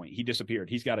at this point. He disappeared.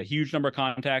 He's got a huge number of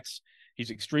contacts. He's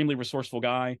an extremely resourceful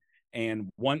guy. And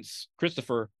once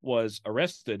Christopher was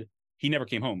arrested, he never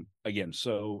came home again.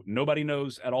 So nobody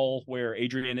knows at all where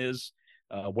Adrian is,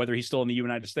 whether he's still in the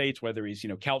United States, whether he's,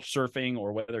 couch surfing,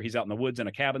 or whether he's out in the woods in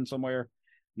a cabin somewhere.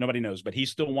 Nobody knows. But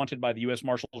he's still wanted by the U.S.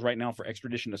 Marshals right now for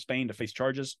extradition to Spain to face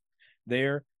charges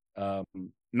there.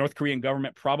 North Korean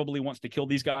government probably wants to kill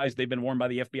these guys. They've been warned by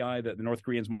the FBI that the North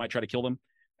Koreans might try to kill them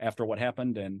after what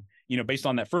happened. And, based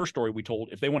on that first story we told,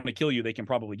 if they want to kill you, they can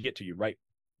probably get to you, right?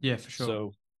 Yeah, for sure.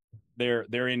 So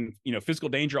they're in, physical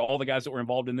danger. All the guys that were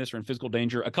involved in this are in physical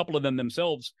danger. A couple of them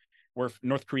themselves were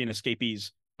North Korean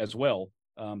escapees as well,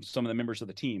 some of the members of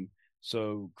the team.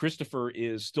 So Christopher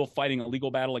is still fighting a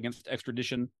legal battle against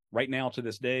extradition right now to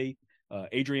this day.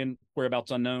 Adrian,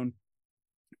 whereabouts unknown.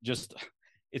 Just,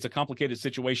 it's a complicated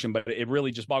situation, but it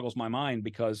really just boggles my mind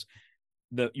because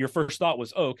your first thought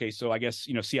was, oh, okay, so I guess,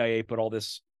 CIA put all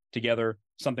this together,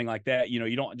 something like that.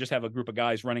 You don't just have a group of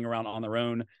guys running around on their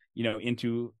own,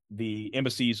 into the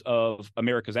embassies of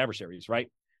America's adversaries,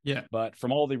 right? Yeah. But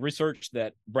from all the research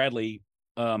that Bradley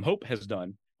Hope has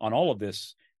done on all of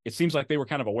this, it seems like they were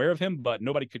kind of aware of him, but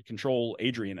nobody could control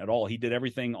Adrian at all. He did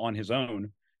everything on his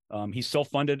own. He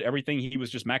self-funded everything. He was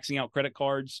just maxing out credit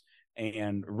cards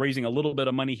and raising a little bit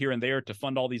of money here and there to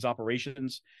fund all these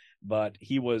operations, but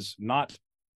he was not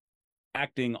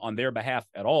acting on their behalf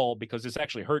at all, because this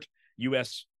actually hurt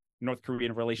U.S. North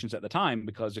Korean relations at the time.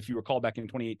 Because if you recall, back in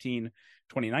 2018,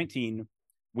 2019,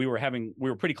 we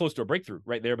were pretty close to a breakthrough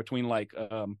right there between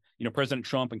President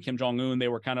Trump and Kim Jong-un. They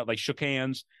were kind of like shook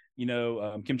hands.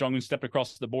 Kim Jong-un stepped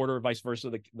across the border, vice versa.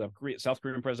 The South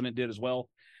Korean president did as well.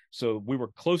 So we were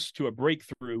close to a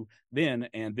breakthrough then,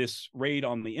 and this raid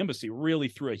on the embassy really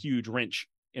threw a huge wrench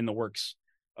in the works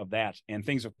of that, and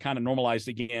things have kind of normalized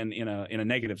again in a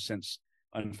negative sense,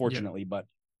 unfortunately. Yeah. But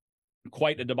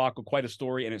quite a debacle, quite a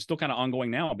story, and it's still kind of ongoing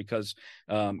now because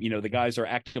the guys are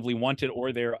actively wanted,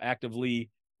 or they're actively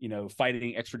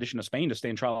fighting extradition to Spain to stay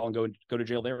in trial and go to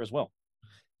jail there as well.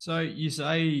 So you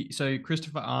say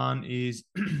Christopher Arn is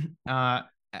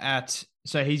has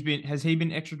he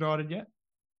been extradited yet?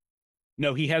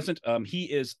 No, he hasn't. He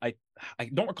is. I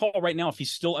don't recall right now if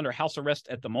he's still under house arrest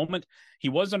at the moment. He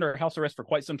was under house arrest for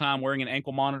quite some time, wearing an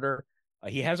ankle monitor.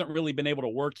 He hasn't really been able to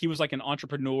work. He was like an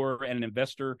entrepreneur and an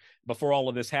investor before all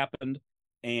of this happened,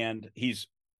 and he's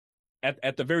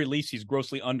at the very least he's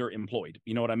grossly underemployed.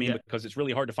 You know what I mean? Yeah. Because it's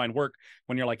really hard to find work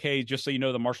when you're like, hey, just so you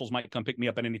know, the marshals might come pick me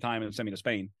up at any time and send me to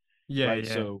Spain. Yeah. Right?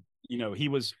 Yeah. So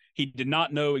he did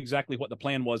not know exactly what the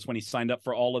plan was when he signed up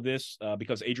for all of this,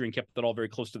 because Adrian kept it all very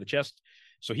close to the chest.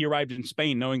 So he arrived in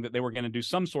Spain knowing that they were going to do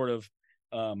some sort of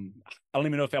I don't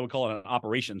even know if I would call it an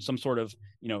operation, some sort of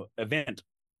event,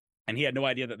 and he had no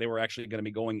idea that they were actually going to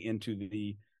be going into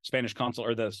the Spanish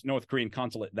consulate or the North Korean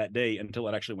consulate that day until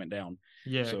it actually went down.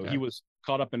 Yeah. So he was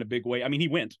caught up in a big way. I mean,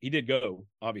 he did go,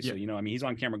 obviously. Yeah. He's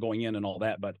on camera going in and all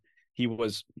that, but he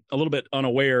was a little bit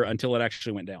unaware until it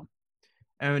actually went down.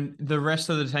 And the rest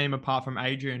of the team, apart from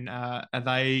Adrian, are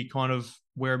they kind of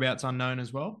whereabouts unknown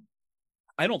as well?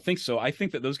 I don't think so. I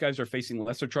think that those guys are facing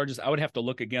lesser charges. I would have to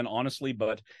look again, honestly,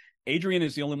 but Adrian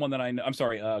is the only one that I know. I'm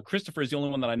sorry, Christopher is the only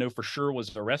one that I know for sure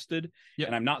was arrested,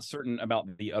 and I'm not certain about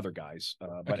the other guys.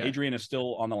 But okay. Adrian is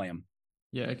still on the lam.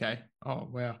 Yeah. Okay. Oh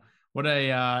wow. What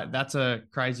that's a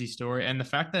crazy story. And the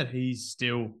fact that he's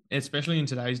still, especially in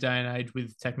today's day and age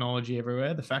with technology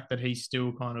everywhere, the fact that he's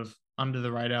still kind of under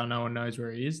the radar, no one knows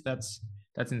where he is, that's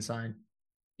insane.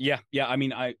 Yeah. I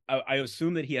mean, I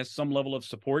assume that he has some level of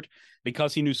support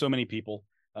because he knew so many people,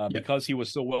 because he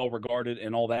was so well regarded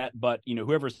and all that. But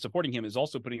whoever's supporting him is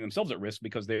also putting themselves at risk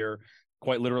because they're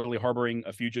quite literally harboring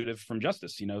a fugitive from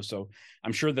justice. So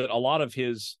I'm sure that a lot of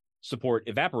his support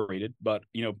evaporated, but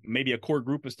maybe a core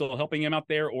group is still helping him out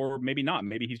there, or maybe not.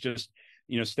 Maybe he's just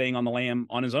staying on the lam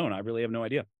on his own. I really have no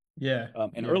idea. Yeah.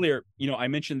 Earlier, I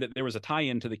mentioned that there was a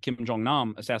tie-in to the Kim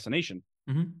Jong-nam assassination.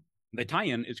 Mm-hmm. The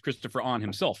tie-in is Christopher An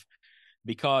himself,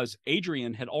 because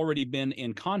Adrian had already been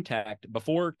in contact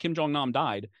before Kim Jong-nam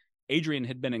died. Adrian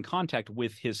had been in contact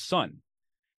with his son,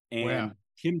 and wow.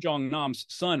 Kim Jong-nam's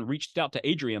son reached out to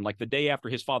Adrian like the day after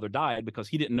his father died because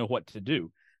he didn't know what to do.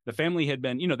 The family had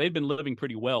been, they'd been living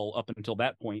pretty well up until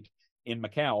that point in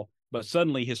Macau, but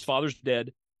suddenly his father's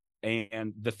dead,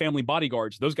 and the family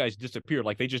bodyguards, those guys disappeared.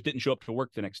 Like they just didn't show up to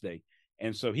work the next day.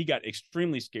 And so he got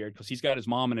extremely scared because he's got his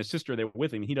mom and his sister there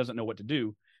with him. And he doesn't know what to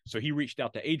do. So he reached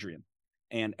out to Adrian.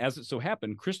 And as it so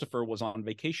happened, Christopher was on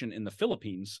vacation in the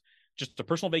Philippines, just a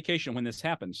personal vacation when this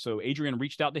happened. So Adrian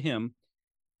reached out to him.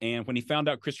 And when he found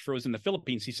out Christopher was in the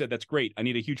Philippines, he said, "That's great. I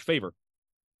need a huge favor."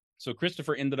 So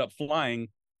Christopher ended up flying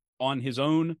on his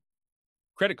own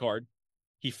credit card.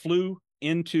 He flew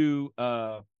into,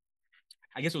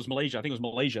 I guess it was Malaysia. I think it was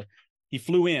Malaysia. He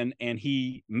flew in and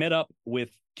he met up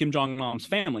with Kim Jong-nam's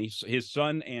family, his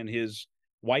son and his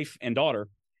wife and daughter,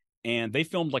 and they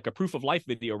filmed like a proof of life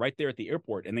video right there at the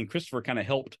airport. And then Christopher kind of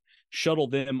helped shuttle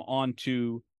them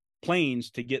onto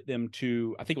planes to get them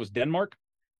to, I think it was Denmark.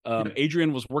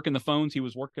 Adrian was working the phones. He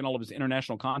was working all of his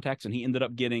international contacts, and he ended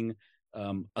up getting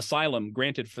asylum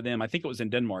granted for them. I think it was in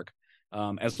Denmark,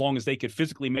 as long as they could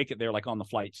physically make it there, like on the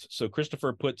flights. So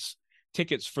Christopher puts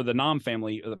tickets for the Nam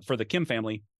family, for the Kim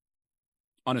family,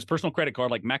 on his personal credit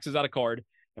card, like maxes out a card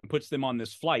and puts them on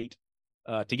this flight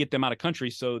to get them out of country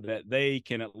so that they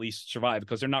can at least survive,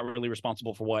 because they're not really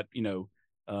responsible for what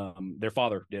their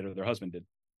father did or their husband did.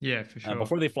 Yeah, for sure.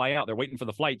 Before they fly out, they're waiting for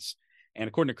the flights. And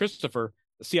according to Christopher,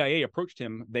 the CIA approached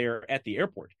him there at the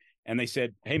airport, and they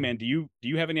said, "Hey man, do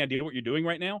you have any idea what you're doing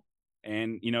right now?"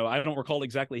 And I don't recall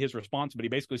exactly his response, but he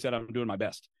basically said, "I'm doing my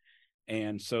best."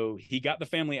 And so he got the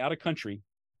family out of country.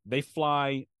 They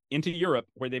fly into Europe,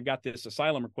 where they've got this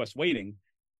asylum request waiting,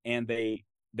 and they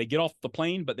get off the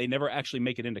plane, but they never actually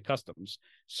make it into customs.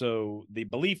 So the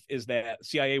belief is that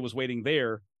CIA was waiting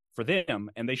there for them,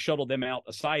 and they shuttled them out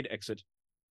a side exit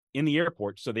in the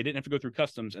airport, so they didn't have to go through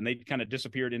customs, and they kind of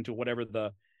disappeared into whatever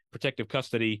the protective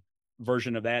custody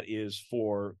version of that is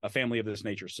for a family of this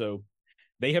nature. So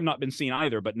they have not been seen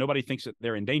either, but nobody thinks that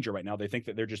they're in danger right now. They think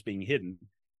that they're just being hidden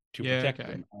to Yeah, protect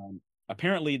okay. them.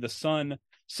 Apparently, the son,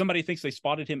 somebody thinks they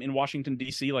spotted him in Washington,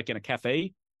 D.C., like in a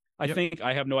cafe. I Yep. think.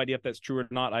 I have no idea if that's true or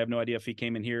not. I have no idea if he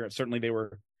came in here. Certainly, they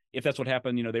were, if that's what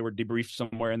happened, they were debriefed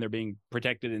somewhere and they're being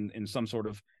protected in some sort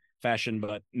of fashion,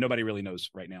 but nobody really knows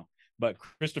right now. But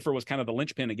Christopher was kind of the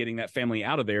linchpin of getting that family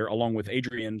out of there, along with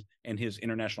Adrian and his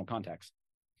international contacts.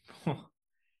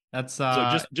 That's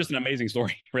So just an amazing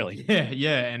story, really. yeah,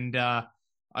 yeah, and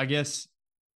I guess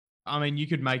I mean you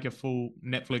could make a full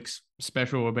Netflix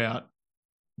special about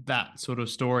that sort of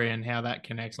story and how that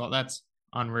connects. Like that's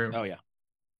unreal. Oh yeah,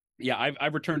 yeah.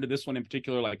 I've returned to this one in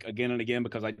particular, like again and again,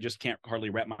 because I just can't hardly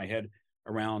wrap my head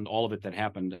around all of it that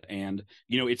happened. And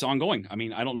it's ongoing. I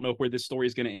mean, I don't know where this story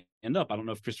is going to end up. I don't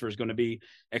know if Christopher is going to be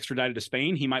extradited to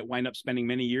Spain. He might wind up spending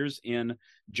many years in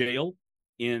jail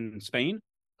in Spain.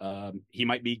 He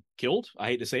might be killed. I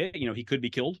hate to say it. He could be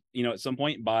killed, at some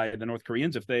point by the North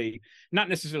Koreans if they, not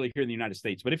necessarily here in the United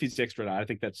States, but if he's extradited, I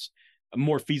think that's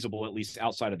more feasible, at least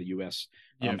outside of the U.S.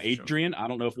 Yeah, for sure. Adrian, I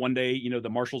don't know if one day, the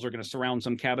marshals are going to surround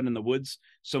some cabin in the woods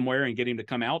somewhere and get him to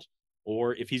come out,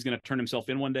 or if he's going to turn himself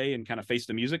in one day and kind of face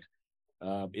the music.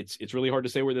 It's really hard to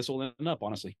say where this will end up,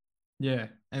 honestly. Yeah,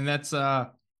 and that's I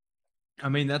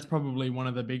mean that's probably one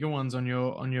of the bigger ones on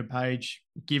your page,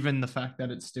 given the fact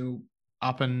that it's still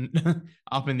up and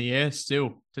up in the air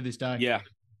still to this day. Yeah,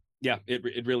 yeah,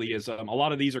 it really is. A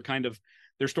lot of these are kind of,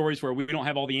 they're stories where we don't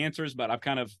have all the answers, but I've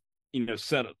kind of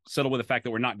settle with the fact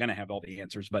that we're not going to have all the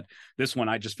answers. But this one,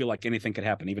 I just feel like anything could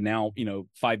happen, even now.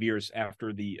 5 years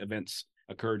after the events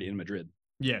occurred in Madrid.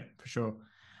 Yeah, for sure.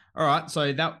 All right,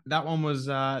 so that one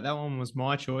was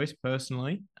my choice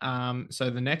personally. So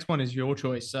the next one is your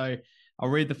choice. So I'll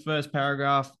read the first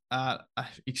paragraph.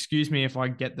 Excuse me if I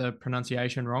get the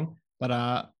pronunciation wrong,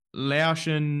 but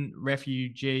Laotian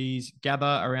refugees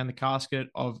gather around the casket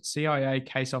of CIA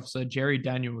case officer Jerry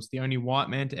Daniels, the only white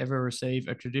man to ever receive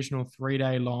a traditional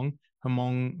 3-day long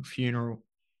Hmong funeral.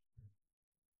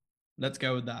 Let's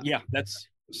go with that. Yeah, that's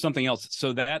something else.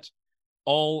 So that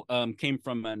all came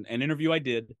from an interview I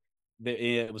did.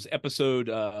 It was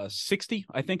episode 60,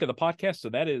 I think, of the podcast. So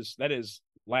that is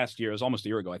last year. It was almost a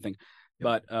year ago, I think.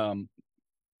 Yep. But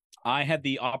I had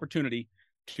the opportunity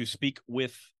to speak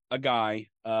with a guy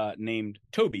named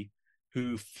Toby,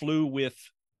 who flew with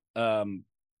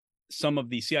some of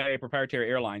the CIA proprietary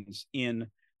airlines in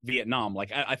Vietnam.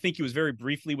 Like I think he was very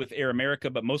briefly with Air America,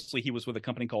 but mostly he was with a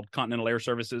company called Continental Air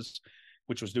Services,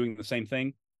 which was doing the same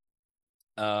thing.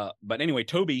 But anyway,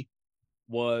 Toby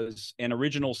was an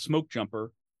original smoke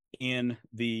jumper in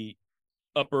the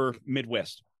upper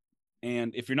Midwest.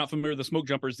 And if you're not familiar with the smoke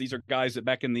jumpers, these are guys that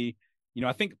back in the,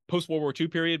 I think post-World War II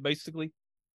period, basically,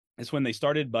 is when they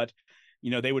started. But,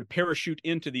 they would parachute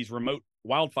into these remote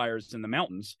wildfires in the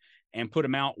mountains and put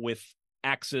them out with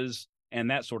axes and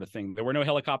that sort of thing. There were no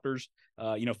helicopters.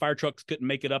 Fire trucks couldn't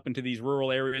make it up into these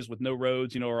rural areas with no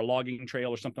roads, or a logging trail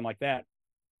or something like that.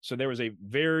 So there was a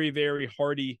very, very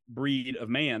hardy breed of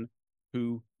man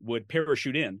who would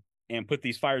parachute in and put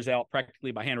these fires out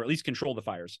practically by hand, or at least control the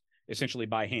fires essentially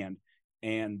by hand.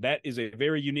 And that is a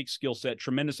very unique skill set,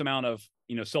 tremendous amount of,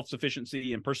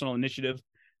 self-sufficiency and personal initiative,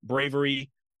 bravery,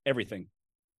 everything.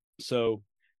 So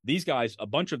these guys, a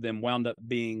bunch of them wound up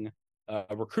being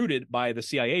recruited by the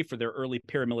CIA for their early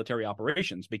paramilitary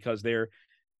operations because they're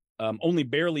only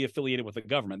barely affiliated with the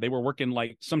government. They were working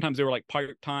sometimes they were like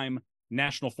part-time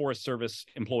National Forest Service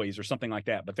employees or something like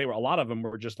that. But a lot of them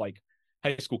were just like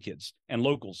high school kids and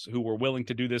locals who were willing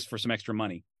to do this for some extra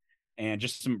money, and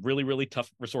just some really, really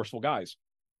tough, resourceful guys.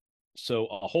 So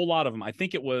a whole lot of them, I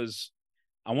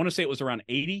want to say it was around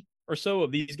 80 or so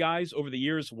of these guys over the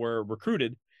years were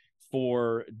recruited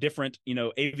for different,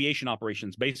 aviation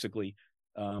operations, basically,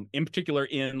 in particular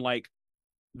in like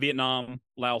Vietnam,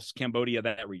 Laos, Cambodia,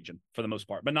 that region for the most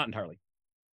part, but not entirely.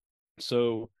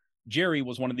 So Jerry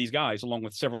was one of these guys, along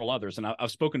with several others, and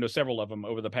I've spoken to several of them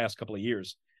over the past couple of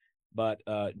years. But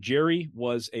Jerry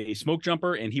was a smoke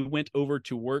jumper, and he went over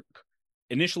to work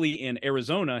initially in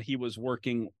Arizona. He was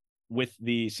working with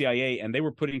the CIA, and they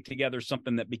were putting together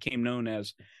something that became known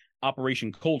as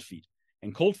Operation Cold Feet.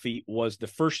 And Cold Feet was the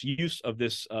first use of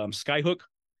this skyhook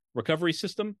recovery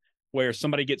system, where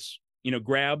somebody gets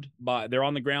grabbed they're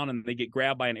on the ground and they get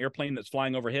grabbed by an airplane that's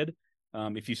flying overhead.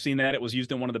 If you've seen that, it was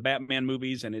used in one of the Batman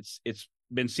movies, and it's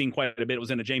been seen quite a bit. It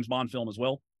was in a James Bond film as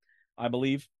well, I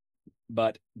believe.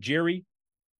 But Jerry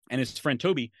and his friend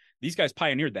Toby, these guys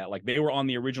pioneered that. Like they were on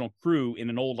the original crew in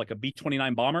an old like a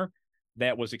B-29 bomber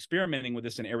that was experimenting with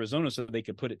this in Arizona so they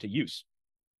could put it to use.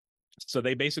 So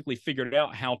they basically figured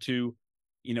out how to,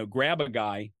 grab a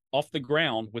guy off the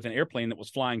ground with an airplane that was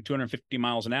flying 250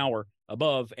 miles an hour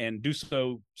above and do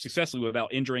so successfully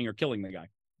without injuring or killing the guy.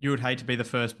 You would hate to be the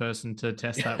first person to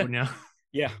test that, wouldn't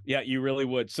you? Yeah, you really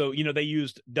would. So, they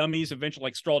used dummies, eventually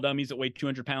like straw dummies that weighed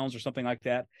 200 pounds or something like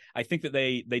that. I think that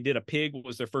they did a pig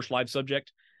was their first live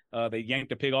subject. They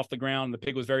yanked a pig off the ground. The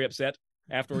pig was very upset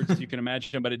afterwards, as you can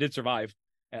imagine, but it did survive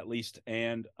at least.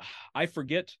 And I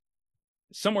forget,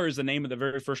 somewhere is the name of the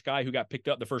very first guy who got picked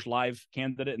up, the first live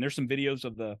candidate. And there's some videos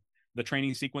of the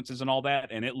training sequences and all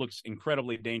that. And it looks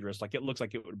incredibly dangerous. Like it looks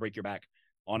like it would break your back,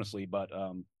 honestly. But,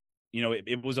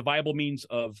 it was a viable means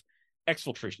of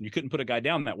exfiltration. You couldn't put a guy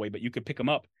down that way, but you could pick him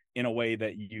up in a way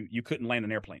that you couldn't land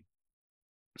an airplane.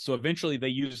 So eventually they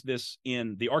used this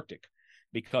in the Arctic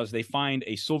because they find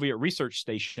a Soviet research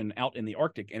station out in the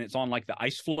Arctic, and it's on like the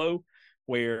ice floe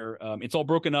where it's all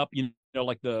broken up,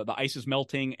 like the ice is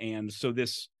melting. And so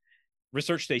this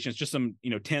research station is just some,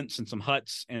 tents and some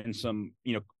huts and some,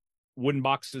 wooden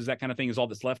boxes, that kind of thing is all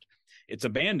that's left. It's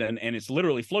abandoned and it's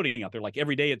literally floating out there. Like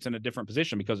every day it's in a different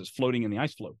position because it's floating in the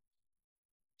ice floe.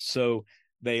 So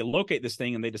they locate this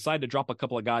thing and they decide to drop a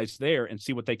couple of guys there and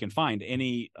see what they can find,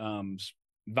 any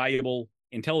valuable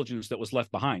intelligence that was left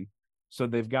behind. So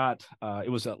they've got, it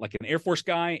was like an Air Force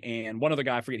guy and one other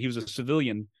guy, I forget, he was a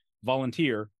civilian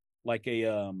volunteer, like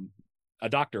a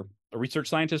doctor, a research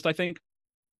scientist, I think.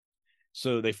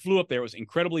 So they flew up there. It was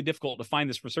incredibly difficult to find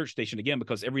this research station again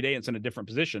because every day it's in a different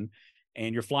position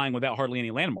and you're flying without hardly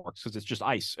any landmarks because it's just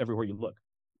ice everywhere you look.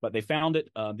 But they found it.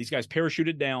 These guys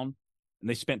parachuted down and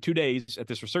they spent 2 days at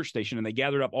this research station and they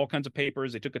gathered up all kinds of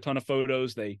papers. They took a ton of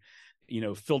photos. They,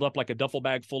 filled up like a duffel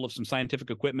bag full of some scientific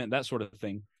equipment, that sort of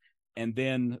thing. And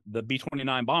then the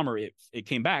B-29 bomber, it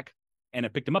came back and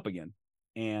it picked them up again.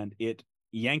 And it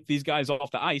yanked these guys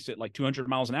off the ice at like 200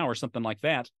 miles an hour, something like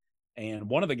that. And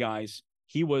one of the guys,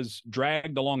 he was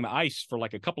dragged along the ice for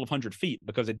like a couple of 100 feet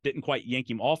because it didn't quite yank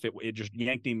him off. It just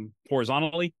yanked him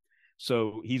horizontally.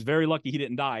 So he's very lucky he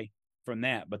didn't die from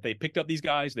that. But they picked up these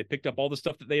guys. They picked up all the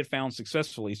stuff that they had found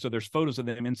successfully. So there's photos of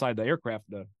them inside the aircraft,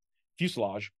 the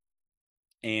fuselage.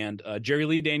 And Jerry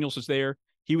Lee Daniels was there.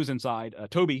 He was inside.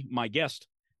 Toby, my guest,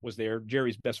 was there.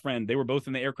 Jerry's best friend. They were both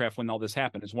in the aircraft when all this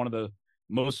happened. It's one of the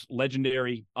most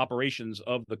legendary operations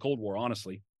of the Cold War,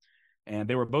 honestly. And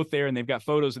they were both there, and they've got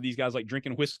photos of these guys like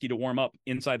drinking whiskey to warm up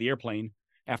inside the airplane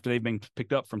after they've been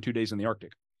picked up from 2 days in the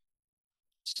Arctic.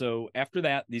 So after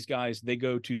that, these guys, they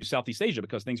go to Southeast Asia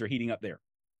because things are heating up there.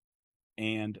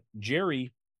 And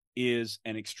Jerry is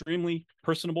an extremely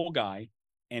personable guy,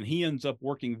 and he ends up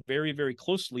working very, very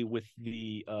closely with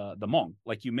the Hmong,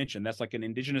 like you mentioned. That's like an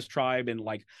indigenous tribe in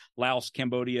like Laos,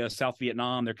 Cambodia, South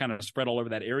Vietnam. They're kind of spread all over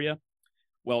that area.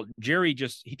 Well, Jerry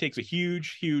he takes a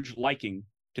huge, huge liking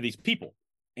to these people,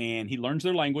 and he learns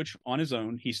their language on his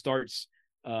own. He starts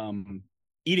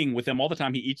eating with them all the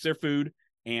time. He eats their food,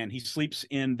 and he sleeps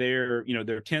in their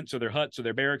tents or their huts or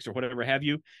their barracks or whatever have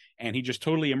you. And he just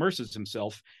totally immerses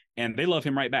himself, and they love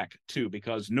him right back too,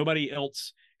 because nobody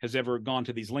else has ever gone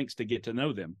to these lengths to get to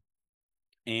know them.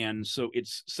 And so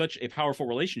it's such a powerful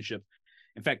relationship.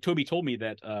 In fact, Toby told me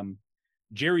that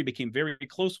Jerry became very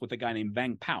close with a guy named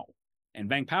Vang Pao. And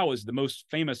Vang Pao is the most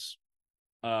famous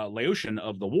Laotian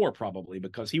of the war, probably,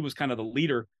 because he was kind of the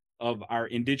leader of our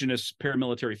indigenous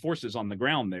paramilitary forces on the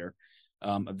ground there.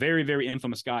 A very, very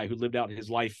infamous guy who lived out his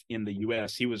life in the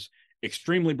U.S. He was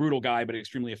extremely brutal guy, but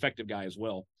extremely effective guy as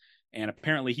well. And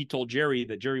apparently he told Jerry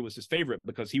that Jerry was his favorite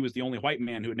because he was the only white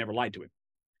man who had never lied to him.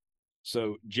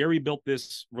 So Jerry built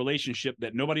this relationship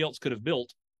that nobody else could have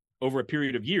built over a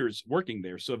period of years working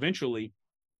there. So eventually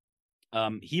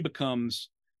he becomes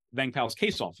Vang Pao's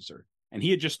case officer. And he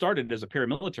had just started as a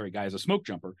paramilitary guy, as a smoke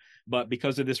jumper. But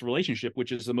because of this relationship,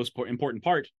 which is the most important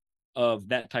part of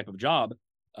that type of job,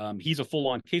 he's a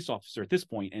full-on case officer at this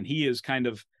point, and he is kind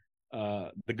of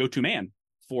the go-to man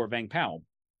for Vang Pao.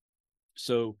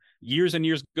 So years and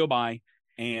years go by,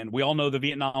 and we all know the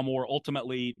Vietnam War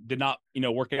ultimately did not,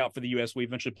 work out for the U.S. We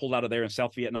eventually pulled out of there, and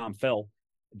South Vietnam fell.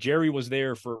 Jerry was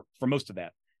there for most of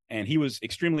that, and he was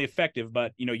extremely effective.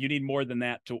 But you need more than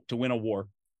that to win a war,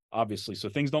 obviously. So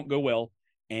things don't go well,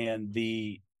 and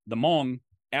the Hmong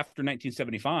after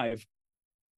 1975,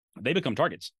 they become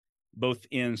targets, both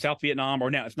in South Vietnam,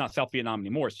 or now it's not South Vietnam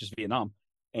anymore, it's just Vietnam,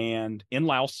 and in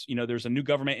Laos. There's a new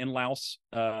government in Laos,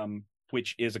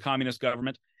 which is a communist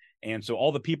government. And so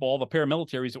all the people, all the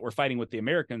paramilitaries that were fighting with the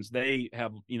Americans, they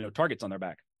have, targets on their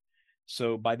back.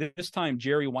 So by this time,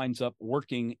 Jerry winds up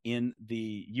working in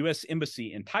the U.S.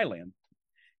 Embassy in Thailand.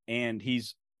 And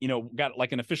he's, got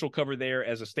like an official cover there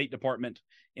as a State Department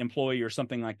employee or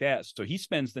something like that. So he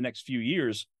spends the next few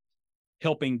years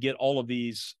helping get all of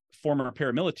these former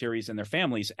paramilitaries and their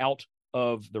families out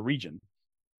of the region.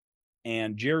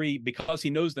 And Jerry, because he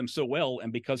knows them so well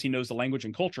and because he knows the language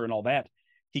and culture and all that,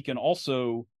 he can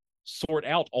also sort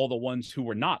out all the ones who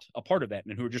were not a part of that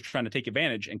and who were just trying to take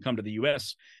advantage and come to the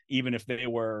U.S., even if they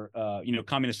were,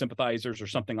 communist sympathizers or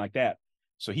something like that.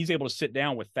 So he's able to sit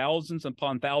down with thousands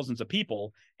upon thousands of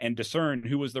people and discern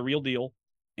who was the real deal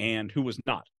and who was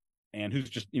not, and who's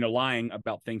just, lying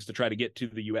about things to try to get to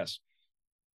the U.S.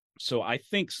 So I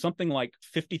think something like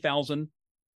 50,000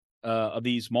 of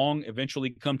these Hmong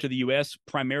eventually come to the U.S.,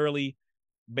 primarily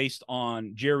based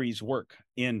on Jerry's work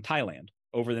in Thailand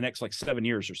over the next like 7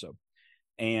 years or so.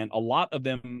 And a lot of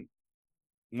them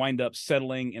wind up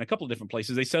settling in a couple of different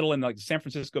places. They settle in like the San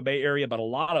Francisco Bay Area, but a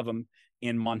lot of them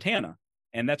in Montana.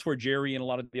 And that's where Jerry and a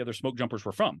lot of the other smoke jumpers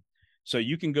were from. So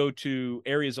you can go to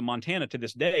areas of Montana to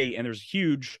this day, and there's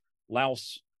huge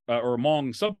Laos or Hmong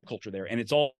subculture there. And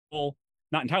it's all,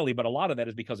 not entirely, but a lot of that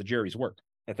is because of Jerry's work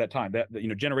at that time. That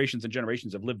generations and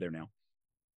generations have lived there now.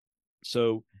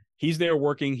 So he's there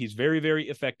working. He's very, very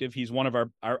effective. He's one of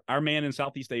our man in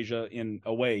Southeast Asia in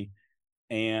a way,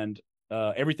 and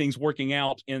everything's working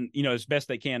out in as best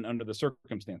they can under the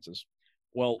circumstances.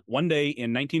 Well, one day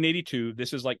in 1982,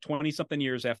 this is like 20 something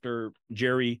years after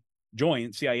Jerry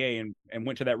joined CIA and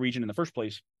went to that region in the first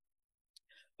place,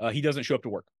 he doesn't show up to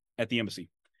work at the embassy.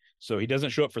 So he doesn't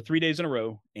show up for 3 days in a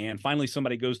row. And finally,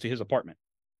 somebody goes to his apartment,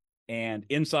 and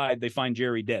inside they find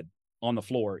Jerry dead on the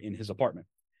floor in his apartment.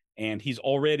 And he's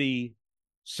already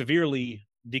severely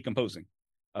decomposing.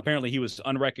 Apparently, he was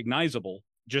unrecognizable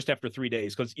just after 3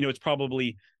 days because, it's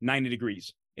probably 90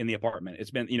 degrees in the apartment.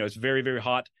 It's been, it's very, very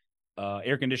hot.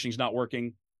 Air conditioning's not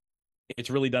working.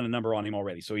 It's really done a number on him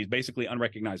already. So he's basically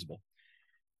unrecognizable.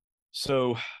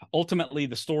 So ultimately,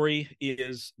 the story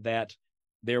is that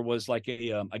there was like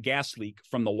a gas leak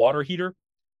from the water heater,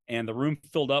 and the room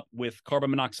filled up with carbon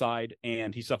monoxide,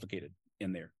 and he suffocated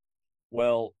in there.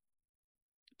 Well,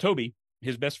 Toby,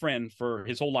 his best friend for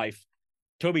his whole life,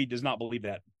 Toby does not believe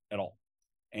that at all.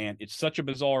 And it's such a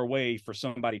bizarre way for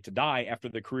somebody to die after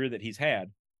the career that he's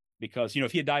had, because,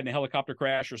 if he had died in a helicopter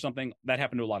crash or something, that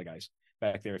happened to a lot of guys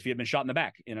back there. If he had been shot in the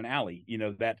back in an alley,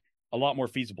 that a lot more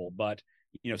feasible. But,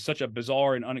 such a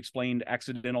bizarre and unexplained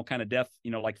accidental kind of death,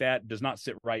 like that does not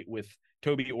sit right with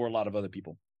Toby or a lot of other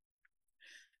people.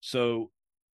 So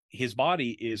his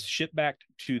body is shipped back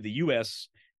to the U.S.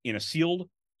 in a sealed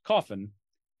coffin,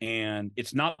 and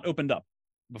it's not opened up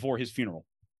before his funeral.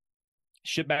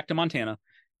 Shipped back to Montana.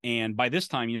 And by this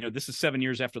time, this is 7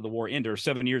 years after the war ended, or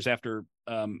 7 years after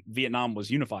Vietnam was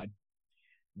unified.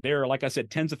 There are, like I said,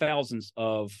 tens of thousands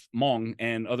of Hmong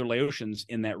and other Laotians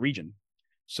in that region.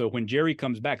 So when Jerry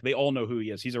comes back, they all know who he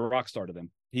is. He's a rock star to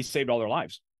them. He saved all their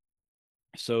lives.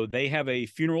 So they have a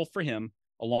funeral for him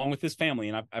along with his family.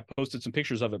 And I posted some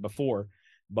pictures of it before,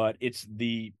 but it's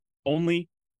the only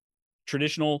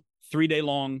traditional 3-day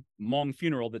long Hmong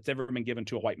funeral that's ever been given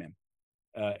to a white man.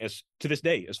 As to this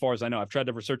day, as far as I know. I've tried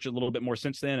to research it a little bit more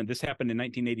since then, and this happened in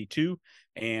 1982,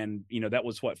 and that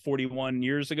was 41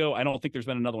 years ago. I don't think there's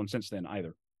been another one since then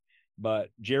either. But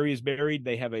Jerry is buried.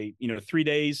 They have a 3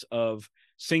 days of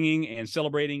singing and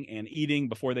celebrating and eating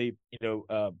before they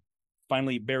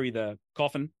finally bury the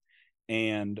coffin.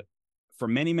 And for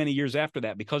many, many years after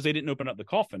that, because they didn't open up the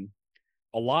coffin,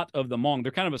 a lot of the Hmong,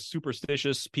 they're kind of a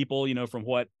superstitious people, from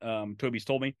what Toby's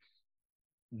told me.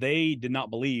 They did not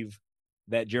believe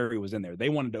that Jerry was in there. They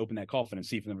wanted to open that coffin and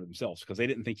see for themselves because they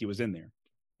didn't think he was in there.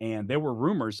 And there were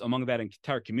rumors among that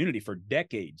entire community for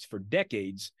decades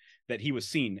that he was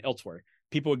seen elsewhere.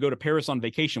 People would go to Paris on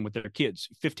vacation with their kids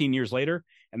 15 years later,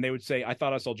 and they would say, I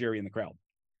thought I saw Jerry in the crowd,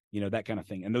 that kind of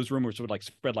thing. And those rumors would like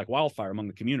spread like wildfire among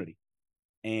the community.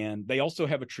 And they also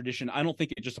have a tradition. I don't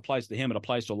think it just applies to him. It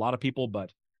applies to a lot of people,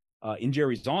 but in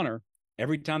Jerry's honor,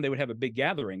 every time they would have a big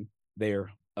gathering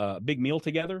there, big meal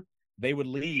together, they would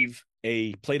leave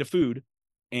a plate of food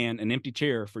and an empty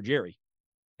chair for Jerry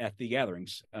at the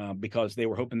gatherings because they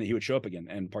were hoping that he would show up again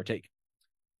and partake.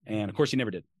 And of course, he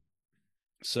never did.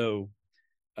 So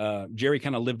Jerry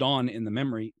kind of lived on in the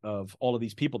memory of all of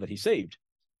these people that he saved.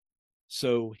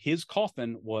 So his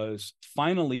coffin was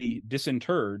finally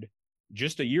disinterred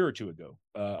just a year or two ago,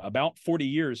 about 40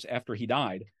 years after he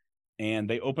died. And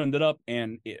they opened it up,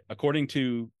 and according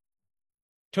to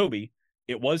Toby,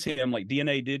 it was him. Like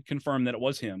DNA did confirm that it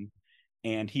was him,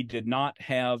 and he did not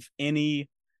have any,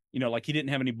 like he didn't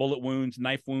have any bullet wounds,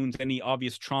 knife wounds, any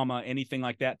obvious trauma, anything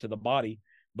like that to the body.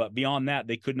 But beyond that,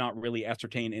 they could not really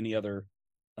ascertain any other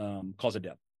cause of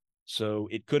death. So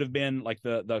it could have been like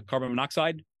the carbon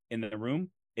monoxide in the room.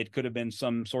 It could have been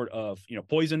some sort of,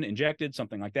 poison injected,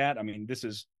 something like that. I mean, this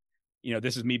is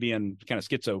me being kind of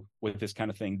schizo with this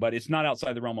kind of thing, but it's not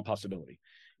outside the realm of possibility.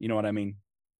 You know what I mean?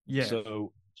 Yeah.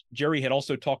 So Jerry had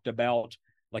also talked about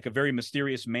like a very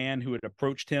mysterious man who had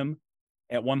approached him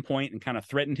at one point and kind of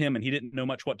threatened him, and he didn't know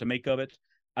much what to make of it.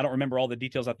 I don't remember all the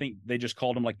details. I think they just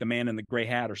called him like the man in the gray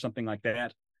hat or something like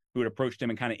that, who had approached him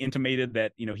and kind of intimated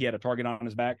that, he had a target on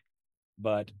his back.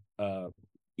 But,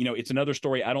 it's another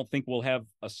story. I don't think we'll have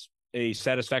a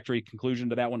satisfactory conclusion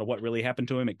to that one of what really happened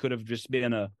to him. It could have just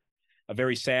been a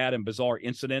very sad and bizarre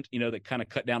incident, that kind of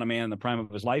cut down a man in the prime of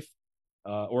his life.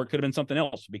 Or it could have been something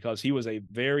else, because he was a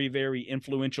very, very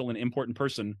influential and important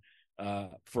person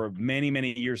for many,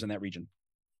 many years in that region.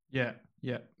 Yeah.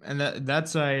 Yeah. And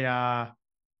that's a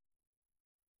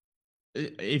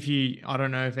if you, I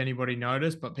don't know if anybody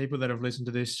noticed, but people that have listened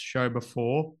to this show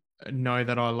before know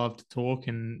that I love to talk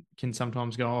and can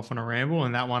sometimes go off on a ramble.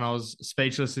 And that one, I was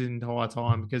speechless the entire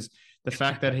time, because the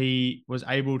fact that he was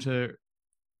able to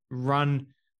run,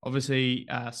 obviously,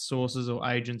 sources or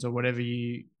agents or whatever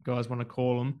you guys want to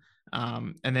call them,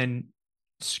 and then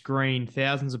screen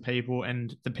thousands of people,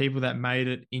 and the people that made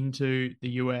it into the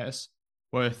US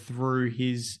were through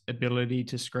his ability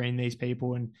to screen these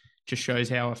people, and just shows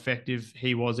how effective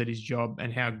he was at his job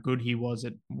and how good he was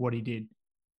at what he did.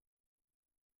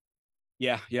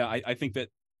 Yeah. I think that,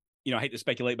 I hate to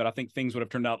speculate, but I think things would have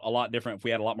turned out a lot different if we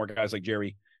had a lot more guys like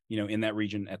Jerry, in that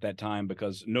region at that time,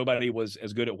 because nobody was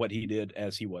as good at what he did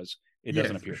as he was. It Yeah,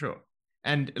 doesn't for appear. sure.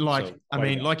 And like, So I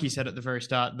mean, like you said at the very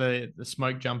start, the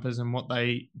smoke jumpers and what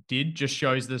they did just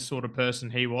shows the sort of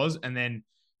person he was. And then,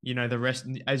 the rest,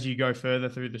 as you go further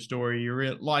through the story, you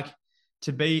real like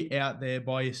to be out there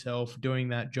by yourself doing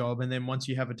that job. And then once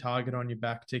you have a target on your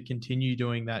back, to continue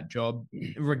doing that job,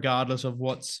 regardless of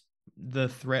what's the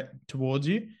threat towards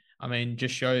you. I mean,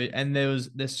 just show, and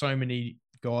there's so many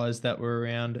guys that were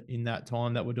around in that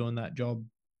time that were doing that job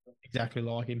exactly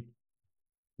like him.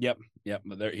 Yep.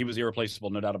 He was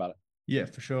irreplaceable, no doubt about it. Yeah,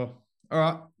 for sure. All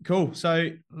right, cool. So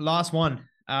last one,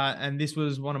 and this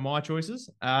was one of my choices.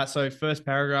 So first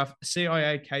paragraph: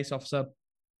 CIA case officer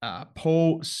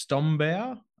Paul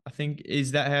Stombauer. I think,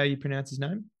 is that how you pronounce his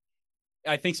name?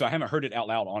 I think so. I haven't heard it out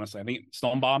loud, honestly. I think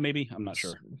Stombaugh, maybe. I'm not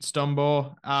sure.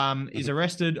 Stombauer is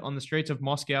arrested on the streets of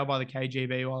Moscow by the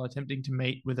KGB while attempting to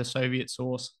meet with a Soviet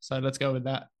source. So let's go with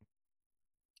that.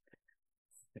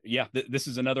 Yeah, this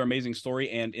is another amazing story.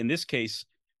 And in this case,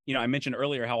 I mentioned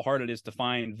earlier how hard it is to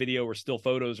find video or still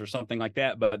photos or something like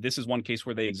that. But this is one case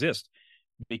where they exist,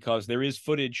 because there is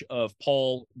footage of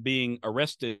Paul being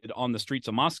arrested on the streets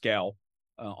of Moscow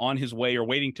on his way or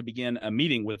waiting to begin a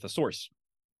meeting with a source.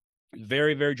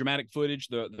 Very, very dramatic footage.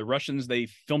 The Russians, they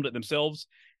filmed it themselves,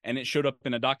 and it showed up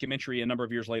in a documentary a number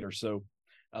of years later. So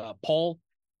Paul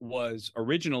was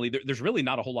originally there's really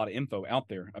not a whole lot of info out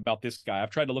there about this guy. I've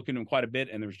tried to look into him quite a bit,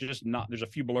 and there's a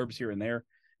few blurbs here and there,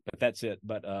 but that's it.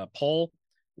 But Paul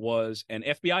was an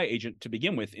FBI agent to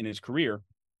begin with in his career,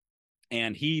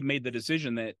 and he made the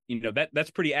decision that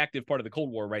that's pretty active part of the Cold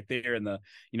War right there in the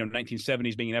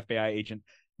 1970s, being an FBI agent.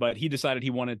 But he decided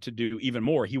he wanted to do even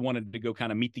more. He wanted to go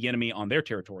kind of meet the enemy on their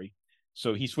territory,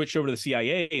 so he switched over to the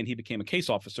CIA and he became a case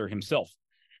officer himself.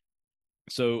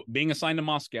 So being assigned to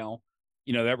Moscow,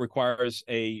 that requires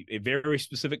a very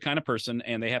specific kind of person,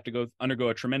 and they have to undergo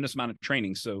a tremendous amount of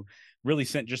training. So really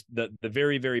sent just the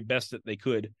very, very best that they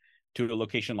could to a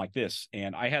location like this.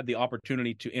 And I had the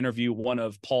opportunity to interview one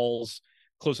of Paul's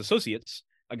close associates,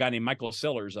 a guy named Michael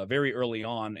Sellers, very early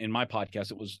on in my podcast.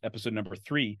 It was episode number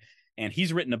 3. And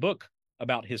he's written a book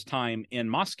about his time in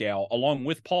Moscow along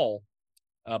with Paul,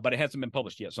 but it hasn't been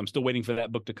published yet. So I'm still waiting for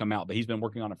that book to come out, but he's been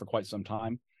working on it for quite some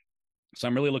time. So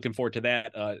I'm really looking forward to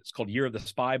that. It's called Year of the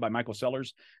Spy by Michael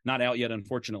Sellers. Not out yet,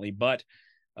 unfortunately, but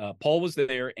Paul was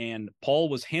there, and Paul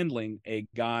was handling a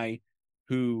guy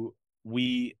who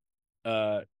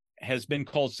has been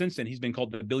called since then. He's been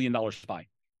called the $1 billion spy.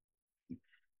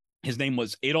 His name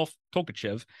was Adolf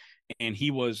Tolkachev, and he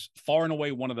was far and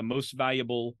away one of the most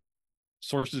valuable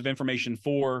sources of information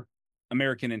for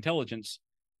American intelligence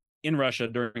in Russia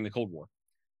during the Cold War.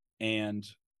 And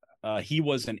he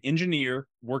was an engineer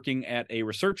working at a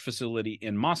research facility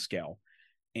in Moscow,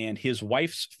 and his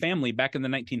wife's family back in the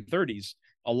 1930s,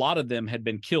 a lot of them had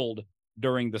been killed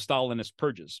during the Stalinist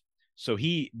purges. So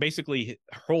he basically,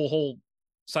 whole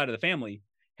side of the family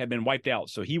had been wiped out.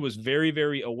 So he was very,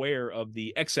 very aware of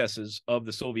the excesses of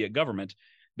the Soviet government,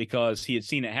 because he had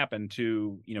seen it happen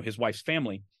to his wife's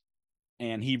family.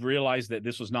 And he realized that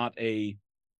this was not a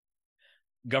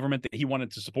government that he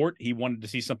wanted to support. He wanted to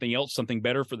see something else, something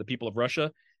better for the people of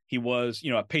Russia. He was,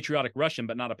 a patriotic Russian,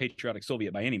 but not a patriotic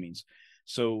Soviet by any means.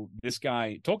 So this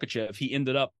guy Tolkachev, he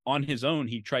ended up on his own.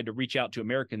 He tried to reach out to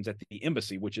Americans at the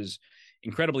embassy, which is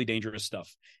incredibly dangerous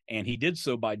stuff. And he did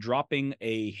so by dropping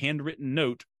a handwritten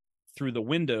note through the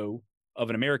window of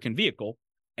an American vehicle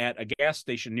at a gas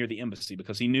station near the embassy,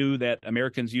 because he knew that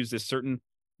Americans use this certain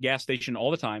gas station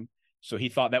all the time. So he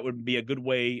thought that would be a good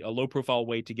way, a low profile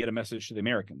way to get a message to the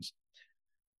Americans.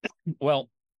 Well,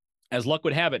 as luck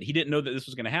would have it, he didn't know that this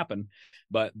was going to happen,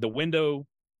 but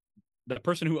the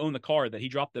person who owned the car that he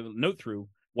dropped the note through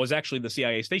was actually the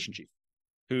CIA station chief,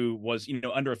 who was,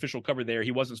 under official cover there.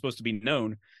 He wasn't supposed to be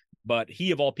known, but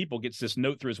he of all people gets this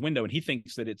note through his window, and he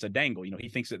thinks that it's a dangle. He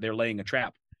thinks that they're laying a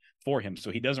trap for him. So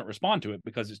he doesn't respond to it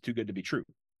because it's too good to be true.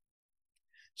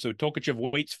 So Tolkachev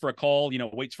waits for a call,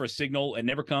 waits for a signal. It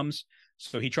never comes.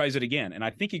 So he tries it again. And I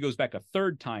think he goes back a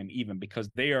third time even, because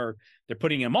they're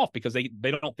putting him off because they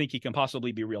don't think he can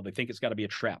possibly be real. They think it's got to be a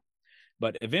trap.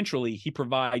 But eventually he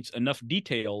provides enough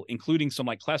detail, including some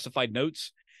like classified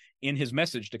notes in his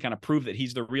message, to kind of prove that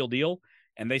he's the real deal.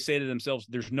 And they say to themselves,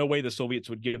 there's no way the Soviets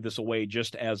would give this away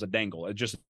just as a dangle,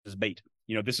 just as bait.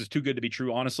 This is too good to be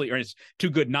true, honestly, or it's too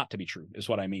good not to be true, is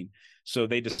what I mean. So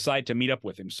they decide to meet up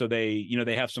with him. So they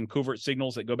have some covert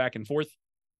signals that go back and forth,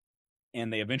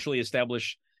 and they eventually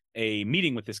establish a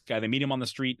meeting with this guy. They meet him on the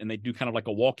street, and they do kind of like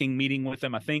a walking meeting with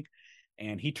him, I think.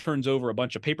 And he turns over a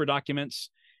bunch of paper documents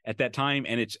at that time,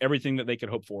 and it's everything that they could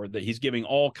hope for, that he's giving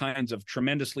all kinds of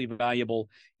tremendously valuable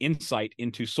insight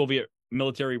into Soviet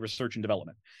military research and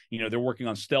development. They're working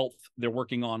on stealth. They're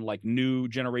working on like new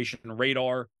generation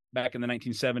radar back in the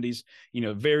 1970s,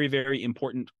 very, very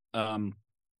important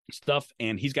stuff.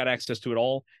 And he's got access to it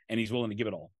all, and he's willing to give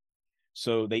it all.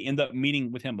 So they end up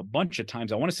meeting with him a bunch of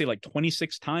times. I want to say like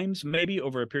 26 times, maybe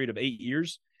over a period of 8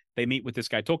 years. They meet with this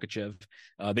guy Tolkachev.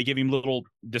 They give him little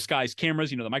disguised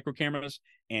cameras, the micro cameras,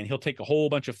 and he'll take a whole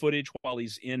bunch of footage while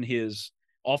he's in his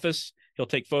office. He'll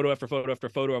take photo after photo after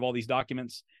photo of all these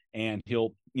documents, and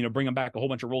he'll, bring them back a whole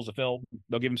bunch of rolls of film.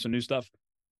 They'll give him some new stuff,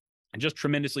 and just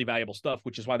tremendously valuable stuff,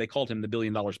 which is why they called him the $1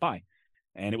 billion spy.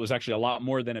 And it was actually a lot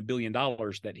more than $1 billion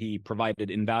that he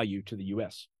provided in value to the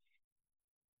U.S.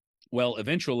 Well,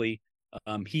 eventually,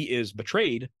 he is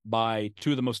betrayed by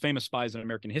two of the most famous spies in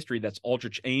American history. That's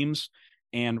Aldrich Ames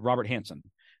and Robert Hansen.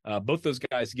 Both those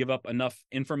guys give up enough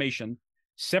information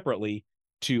separately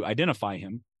to identify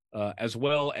him, as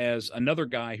well as another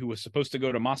guy who was supposed to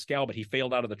go to Moscow, but he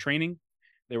failed out of the training.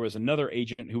 There was another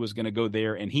agent who was going to go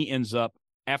there, and he ends up,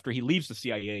 after he leaves the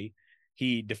CIA,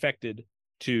 he defected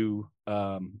to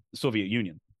the Soviet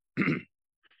Union.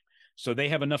 So they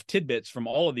have enough tidbits from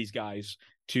all of these guys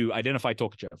to identify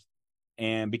Tolkachev.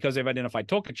 And because they've identified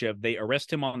Tolkachev, they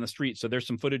arrest him on the street. So there's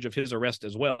some footage of his arrest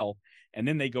as well. And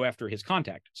then they go after his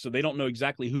contact. So they don't know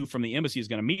exactly who from the embassy is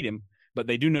going to meet him, but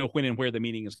they do know when and where the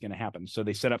meeting is going to happen. So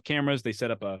they set up cameras. They set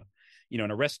up an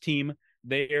arrest team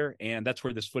there. And that's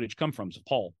where this footage comes from.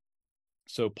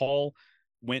 So Paul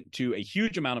went to a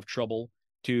huge amount of trouble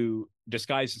to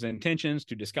disguise his intentions,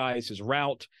 to disguise his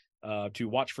route, to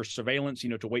watch for surveillance,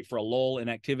 to wait for a lull in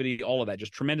activity, all of that.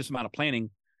 Just tremendous amount of planning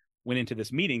went into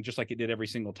this meeting, just like it did every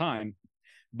single time.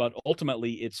 But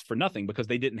ultimately, it's for nothing, because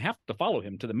they didn't have to follow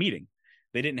him to the meeting.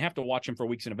 They didn't have to watch him for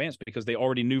weeks in advance, because they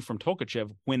already knew from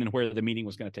Tolkachev when and where the meeting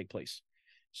was going to take place.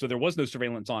 So there was no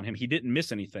surveillance on him. He didn't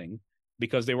miss anything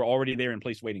because they were already there in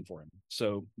place waiting for him.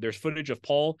 So there's footage of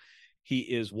Paul. He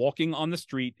is walking on the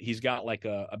street. He's got like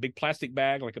a big plastic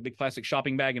bag, like a big plastic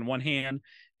shopping bag in one hand,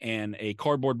 and a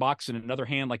cardboard box in another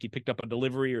hand, like he picked up a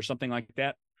delivery or something like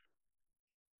that.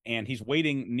 And he's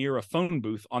waiting near a phone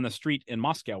booth on the street in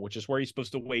Moscow, which is where he's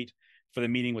supposed to wait for the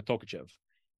meeting with Tolkachev.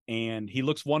 And he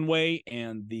looks one way,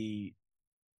 and the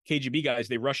KGB guys,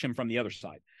 they rush him from the other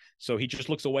side. So he just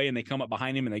looks away, and they come up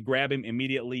behind him, and they grab him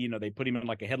immediately. They put him in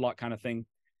like a headlock kind of thing.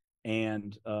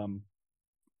 And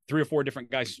 3 or 4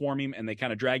 different guys swarm him, and they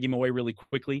kind of drag him away really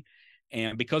quickly.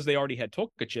 And because they already had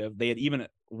Tolkachev, they had even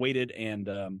waited, and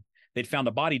they'd found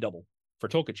a body double for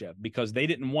Tolkachev, because they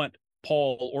didn't want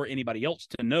Paul or anybody else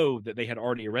to know that they had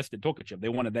already arrested Tolkachev. They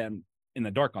wanted them in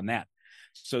the dark on that.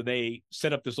 So they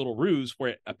set up this little ruse where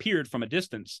it appeared from a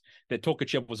distance that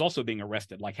Tolkachev was also being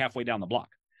arrested, like halfway down the block,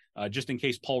 just in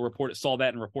case Paul saw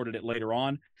that and reported it later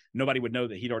on. Nobody would know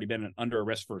that he'd already been under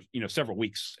arrest for several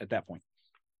weeks at that point.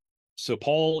 So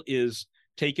Paul is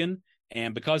taken,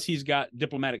 and because he's got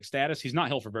diplomatic status, he's not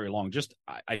held for very long, just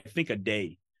I think a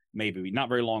day, maybe, not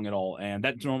very long at all. And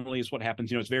that normally is what happens.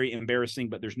 It's very embarrassing,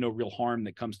 but there's no real harm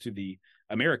that comes to the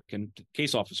American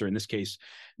case officer in this case.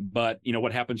 But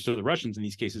what happens to the Russians in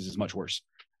these cases is much worse.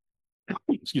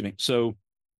 Excuse me. So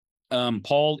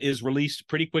Paul is released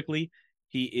pretty quickly.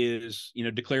 He is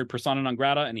declared persona non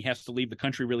grata, and he has to leave the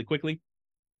country really quickly.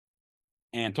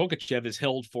 And Tolkachev is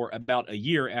held for about a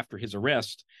year after his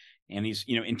arrest, and he's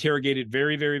interrogated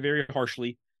very, very, very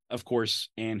harshly, of course,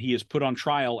 and he is put on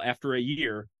trial after a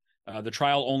year. The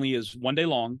trial only is 1 day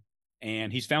long,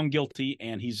 and he's found guilty,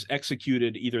 and he's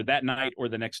executed either that night or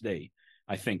the next day,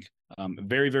 I think.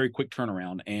 Very, very quick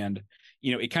turnaround. And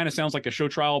it kind of sounds like a show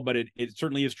trial, but it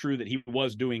certainly is true that he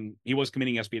was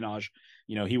committing espionage.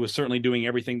 He was certainly doing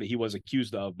everything that he was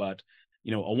accused of, but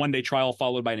a 1 day trial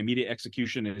followed by an immediate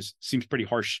execution seems pretty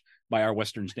harsh by our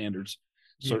Western standards,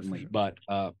 certainly. But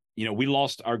we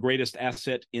lost our greatest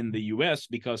asset in the U.S.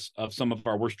 because of some of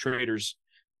our worst traitors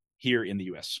here in the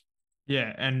U.S.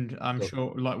 Yeah, and I'm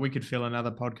sure like we could fill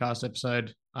another podcast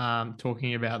episode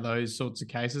talking about those sorts of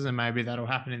cases, and maybe that'll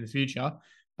happen in the future.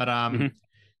 But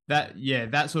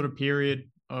that sort of period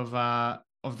of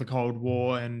the Cold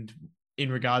War and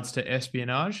in regards to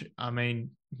espionage, I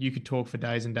mean, you could talk for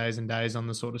days and days and days on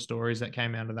the sort of stories that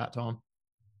came out of that time.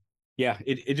 Yeah,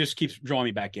 it just keeps drawing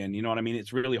me back in. You know what I mean?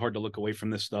 It's really hard to look away from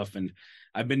this stuff. And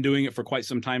I've been doing it for quite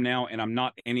some time now, and I'm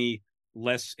not any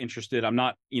less interested. I'm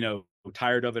not,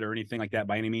 tired of it or anything like that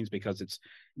by any means, because it's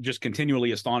just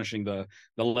continually astonishing the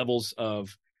levels of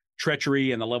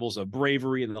treachery and the levels of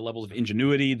bravery and the levels of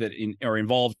ingenuity that are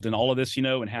involved in all of this,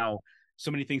 and how so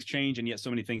many things change and yet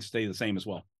so many things stay the same as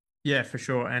well. Yeah, for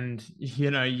sure. And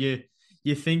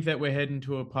you think that we're heading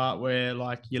to a part where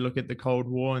like you look at the Cold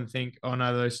War and think, oh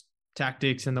no, those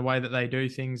tactics and the way that they do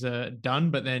things are done,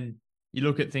 but then you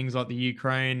look at things like the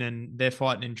Ukraine and they're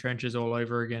fighting in trenches all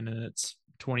over again, and it's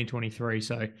 2023.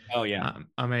 So, oh yeah,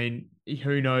 I mean,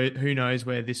 who knows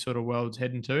where this sort of world's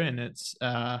heading to? And it's,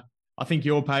 I think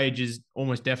your page is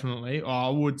almost definitely, or I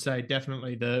would say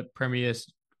definitely, the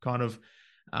premier's kind of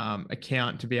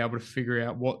account to be able to figure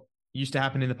out what used to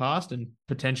happen in the past and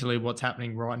potentially what's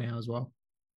happening right now as well.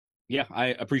 Yeah, I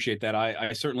appreciate that.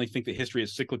 I certainly think that history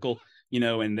is cyclical,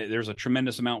 and there's a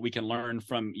tremendous amount we can learn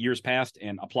from years past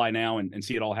and apply now and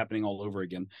see it all happening all over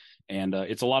again. And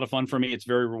it's a lot of fun for me. It's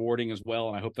very rewarding as well.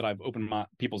 And I hope that I've opened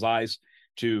people's eyes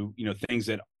to, things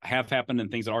that have happened and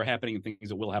things that are happening and things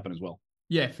that will happen as well.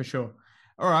 Yeah, for sure.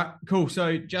 All right, cool.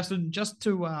 So, Justin, just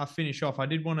to finish off, I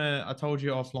told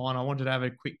you offline, I wanted to have a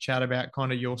quick chat about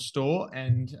kind of your store.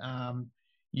 And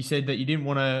you said that you didn't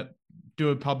want to do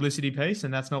a publicity piece,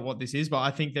 and that's not what this is. But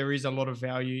I think there is a lot of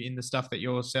value in the stuff that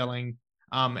you're selling.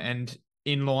 And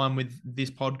in line with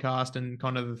this podcast and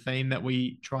kind of the theme that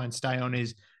we try and stay on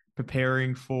is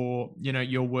preparing for,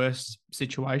 your worst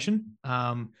situation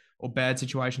or bad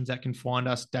situations that can find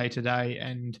us day to day.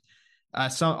 And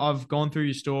so I've gone through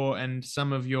your store, and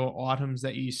some of your items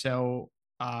that you sell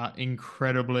are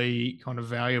incredibly kind of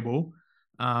valuable.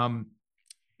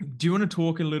 Do you want to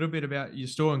talk a little bit about your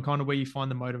store and kind of where you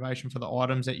find the motivation for the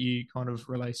items that you kind of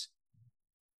release?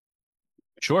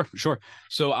 Sure.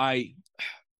 So I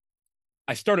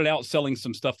started out selling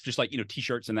some stuff just like,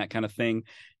 t-shirts and that kind of thing.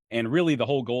 And really the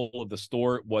whole goal of the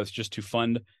store was just to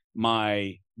fund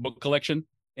my book collection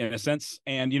in a sense,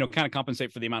 and, kind of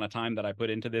compensate for the amount of time that I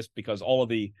put into this, because all of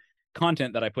the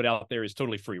content that I put out there is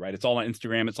totally free, right? It's all on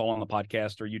Instagram. It's all on the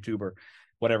podcast or YouTube or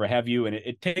whatever have you. And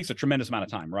it takes a tremendous amount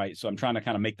of time, right? So I'm trying to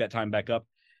kind of make that time back up.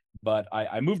 But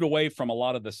I moved away from a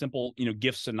lot of the simple,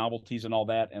 gifts and novelties and all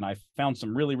that. And I found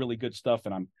some really, really good stuff.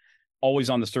 And I'm always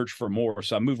on the search for more.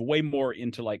 So I moved way more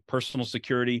into like personal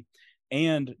security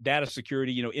and data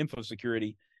security, info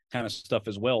security kind of stuff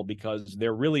as well, because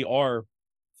there really are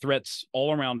threats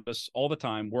all around us all the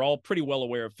time. We're all pretty well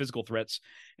aware of physical threats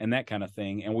and that kind of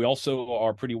thing. And we also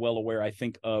are pretty well aware, I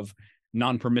think, of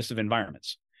non-permissive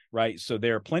environments, right? So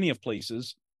there are plenty of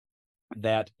places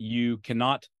that you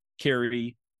cannot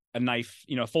carry a knife,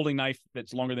 a folding knife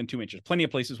that's longer than 2 inches. Plenty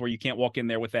of places where you can't walk in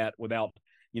there with that without,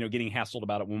 getting hassled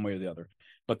about it one way or the other.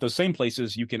 But those same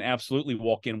places you can absolutely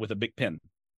walk in with a big pen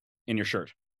in your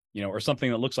shirt, or something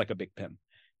that looks like a big pen.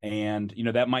 And,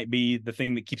 that might be the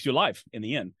thing that keeps you alive in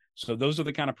the end. So those are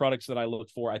the kind of products that I look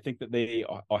for. I think that they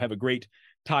have a great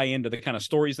tie into the kind of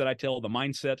stories that I tell, the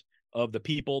mindset of the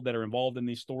people that are involved in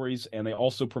these stories. And they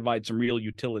also provide some real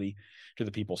utility to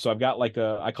the people. So I've got like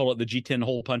I call it the G10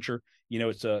 hole puncher.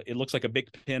 It looks like a big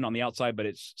pin on the outside, but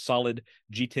it's solid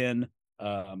G10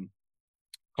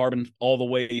 carbon all the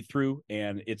way through.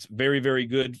 And it's very, very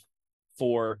good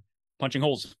for punching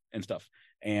holes and stuff.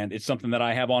 And it's something that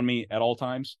I have on me at all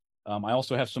times. I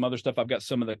also have some other stuff. I've got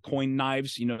some of the coin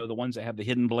knives, the ones that have the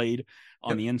hidden blade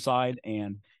on the inside.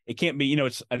 And it can't be,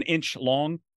 it's an inch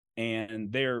long,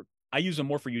 and I use them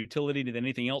more for utility than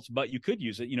anything else, but you could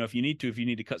use it, if you need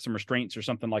to cut some restraints or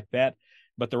something like that.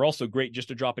 But they're also great just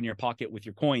to drop in your pocket with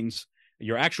your coins,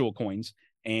 your actual coins.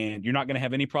 and you're not going to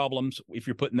have any problems if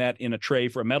you're putting that in a tray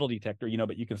for a metal detector,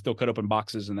 but you can still cut open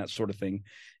boxes and that sort of thing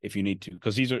if you need to,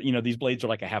 because these blades are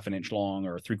like a half an inch long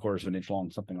or 3/4 of an inch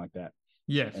long, something like that.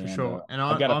 Yeah, for And sure. And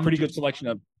I've got a I'm pretty good just selection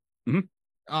of. Mhm.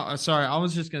 sorry, I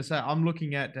was just gonna say I'm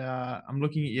looking at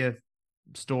your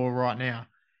store right now,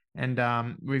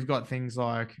 and we've got things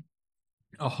like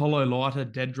a hollow lighter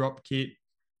dead drop kit,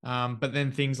 but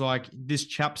then things like this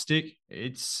chapstick.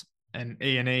 It's an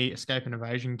E&E escape and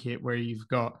evasion kit where you've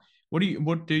got what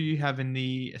do you have in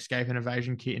the escape and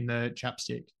evasion kit in the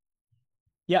chapstick?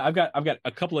 Yeah, I've got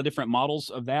a couple of different models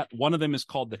of that. One of them is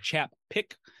called the Chap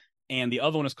Pick, and the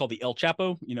other one is called the El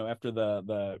Chapo. After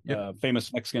the Yep.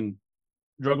 famous Mexican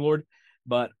drug lord.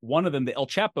 But one of them, the El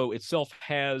Chapo itself,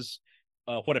 has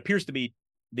what appears to be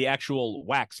the actual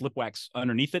lip wax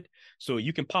underneath it. So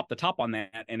you can pop the top on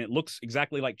that, and it looks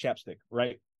exactly like chapstick,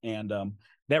 right? And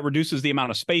that reduces the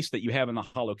amount of space that you have in the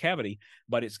hollow cavity.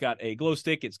 But it's got a glow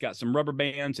stick, it's got some rubber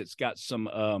bands, it's got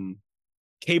some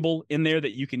cable in there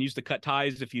that you can use to cut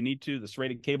ties if you need to, the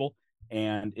serrated cable,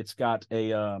 and it's got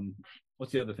a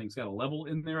what's the other thing? It's got a level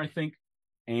in there, I think,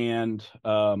 and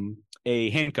a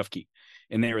handcuff key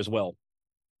in there as well.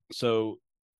 So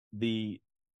the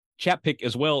chap pick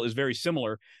as well is very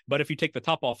similar, but if you take the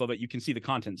top off of it, you can see the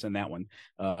contents in that one.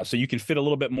 So you can fit a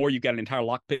little bit more. You've got an entire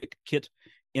lockpick kit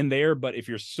in there, but if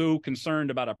you're so concerned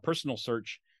about a personal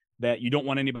search that you don't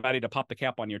want anybody to pop the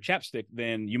cap on your chapstick,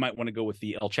 then you might want to go with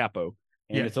the El Chapo.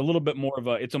 And Yeah. it's a little bit more of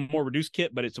it's a more reduced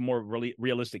kit, but it's a more really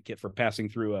realistic kit for passing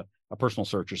through a personal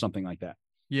search or something like that.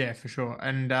 Yeah, for sure.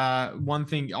 And one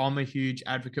thing I'm a huge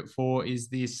advocate for is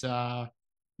this.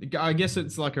 I guess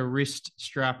it's like a wrist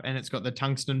strap, and it's got the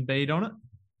tungsten bead on it.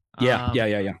 Yeah, Um, yeah,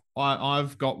 yeah, yeah.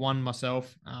 I've got one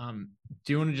myself.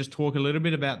 Do you want to just talk a little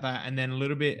bit about that, and then a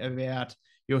little bit about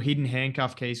your hidden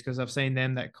handcuff keys? Because I've seen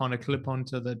them that kind of clip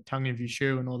onto the tongue of your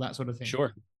shoe and all that sort of thing.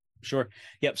 Sure. Sure.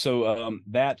 Yep. So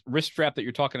that wrist strap that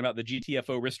you're talking about, the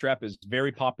GTFO wrist strap, is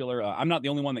very popular. I'm not the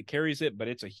only one that carries it, but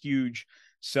it's a huge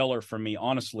seller for me,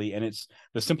 honestly. And it's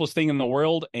the simplest thing in the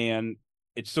world. And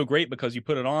it's so great because you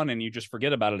put it on and you just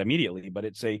forget about it immediately. But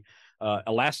it's a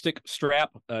elastic strap,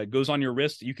 goes on your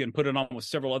wrist. You can put it on with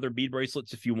several other bead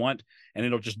bracelets if you want, and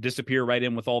it'll just disappear right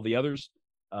in with all the others.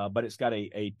 But it's got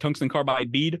a tungsten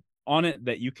carbide bead on it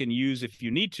that you can use if you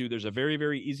need to. There's a very,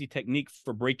 very easy technique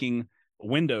for breaking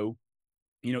window.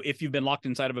 If you've been locked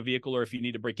inside of a vehicle, or if you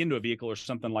need to break into a vehicle or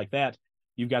something like that,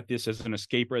 you've got this as an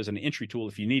escape or as an entry tool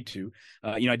if you need to.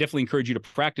 I definitely encourage you to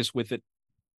practice with it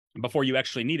before you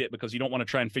actually need it, because you don't want to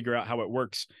try and figure out how it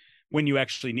works when you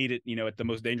actually need it, at the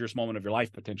most dangerous moment of your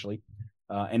life, potentially.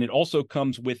 And it also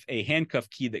comes with a handcuff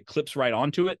key that clips right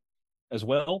onto it as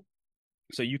well.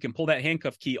 So you can pull that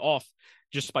handcuff key off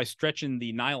just by stretching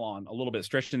the nylon a little bit,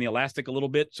 stretching the elastic a little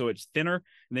bit so it's thinner,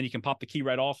 and then you can pop the key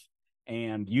right off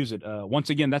and use it. Once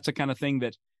again, that's the kind of thing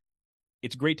that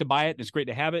it's great to buy it, and it's great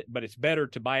to have it, but it's better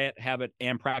to buy it, have it,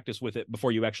 and practice with it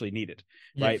before you actually need it,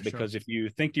 right? Yeah, Because sure. if you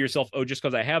think to yourself, oh, just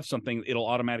because I have something, it'll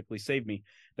automatically save me,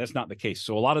 that's not the case.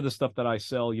 So a lot of the stuff that I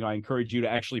sell, I encourage you to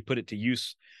actually put it to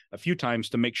use a few times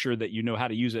to make sure that you know how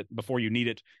to use it before you need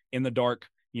it in the dark,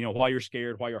 while you're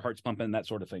scared, while your heart's pumping, that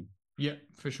sort of thing. Yeah,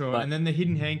 for sure. But And then the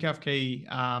hidden handcuff key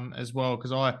as well,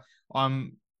 because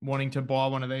I'm wanting to buy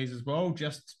one of these as well,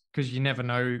 just because you never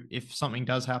know if something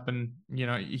does happen.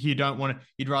 You don't want to.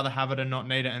 You'd rather have it and not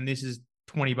need it. And this is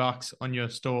 $20 on your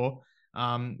store.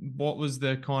 What was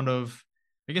the kind of,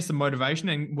 I guess, the motivation,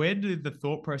 and where did the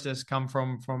thought process come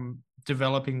from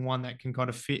developing one that can kind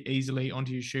of fit easily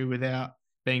onto your shoe without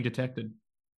being detected?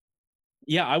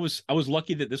 yeah, I was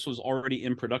lucky that this was already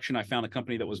in production. I found a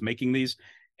company that was making these,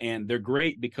 and they're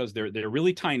great because they're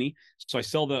really tiny. So I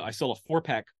sell a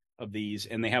 4-pack of these,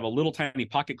 and they have a little tiny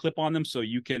pocket clip on them, so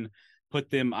you can put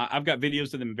them. I've got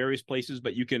videos of them in various places,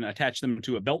 but you can attach them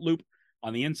to a belt loop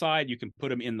on the inside. You can put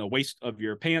them in the waist of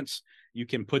your pants. You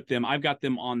can put them. I've got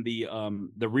them on the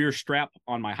rear strap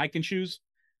on my hiking shoes.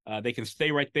 They can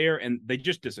stay right there, and they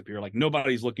just disappear. Like,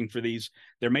 nobody's looking for these.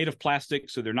 They're made of plastic,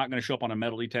 so they're not going to show up on a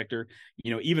metal detector.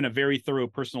 Even a very thorough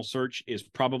personal search is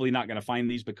probably not going to find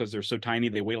these because they're so tiny.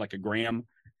 They weigh like a gram,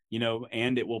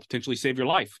 and it will potentially save your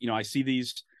life. I see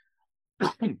these.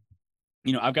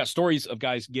 I've got stories of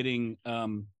guys getting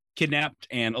kidnapped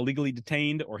and illegally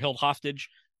detained or held hostage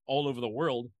all over the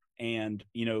world. And,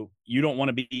 you don't want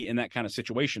to be in that kind of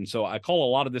situation. So I call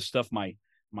a lot of this stuff my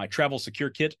travel secure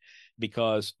kit,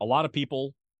 because a lot of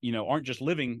people, aren't just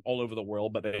living all over the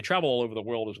world, but they travel all over the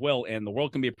world as well. And the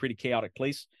world can be a pretty chaotic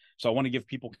place. So I want to give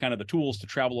people kind of the tools to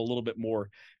travel a little bit more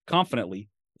confidently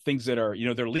things that are,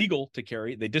 they're legal to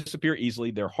carry. They disappear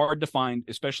easily. They're hard to find,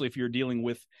 especially if you're dealing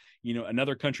with,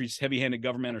 another country's heavy-handed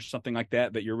government or something like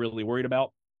that you're really worried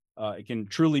about. It can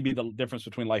truly be the difference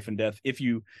between life and death if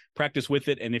you practice with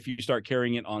it and if you start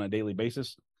carrying it on a daily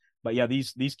basis. But yeah,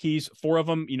 these keys, 4 of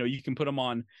them, you can put them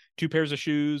on 2 pairs of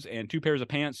shoes and 2 pairs of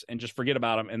pants and just forget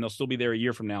about them, and they'll still be there a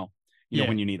year from now,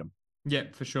 when you need them. Yeah,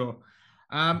 for sure.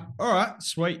 All right,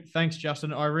 sweet. Thanks,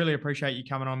 Justin. I really appreciate you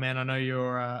coming on, man. I know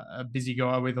you're a busy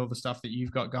guy with all the stuff that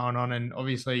you've got going on, and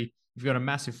obviously you've got a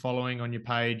massive following on your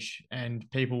page, and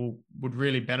people would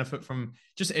really benefit from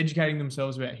just educating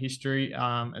themselves about history,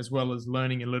 as well as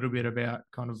learning a little bit about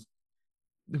kind of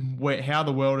how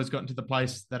the world has gotten to the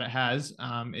place that it has.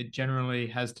 It generally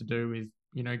has to do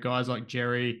with guys like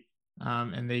Jerry,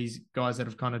 and these guys that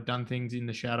have kind of done things in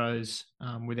the shadows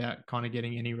without kind of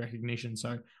getting any recognition.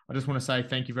 So I just want to say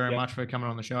thank you very much for coming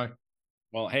on the show.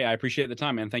 Well, hey, I appreciate the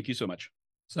time, man. Thank you so much.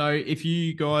 So if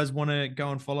you guys want to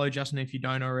go and follow Justin, if you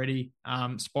don't already,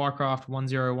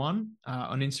 Spycraft101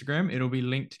 on Instagram, it'll be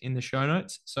linked in the show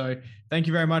notes. So thank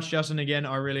you very much, Justin. Again,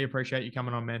 I really appreciate you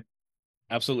coming on, man.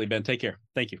 Absolutely, Ben. Take care.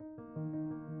 Thank you.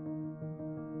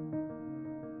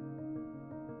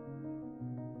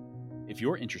 If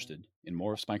you're interested in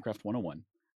more of Spycraft 101,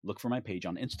 look for my page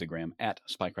on Instagram at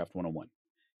Spycraft 101.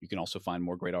 You can also find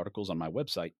more great articles on my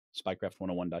website,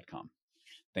 spycraft101.com.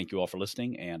 Thank you all for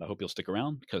listening, and I hope you'll stick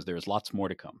around because there's lots more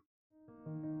to come.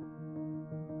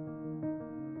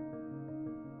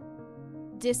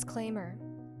 Disclaimer.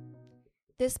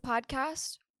 This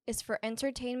podcast is for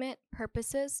entertainment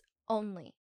purposes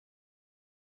only.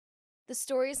 The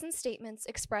stories and statements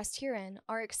expressed herein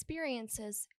are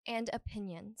experiences and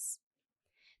opinions.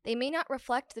 They may not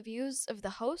reflect the views of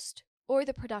the host or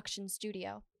the production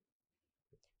studio.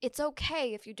 It's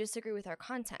okay if you disagree with our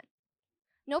content.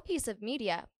 No piece of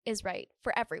media is right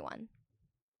for everyone.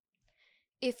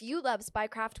 If you love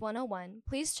Spycraft 101,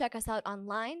 please check us out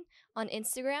online, on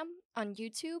Instagram, on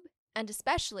YouTube, and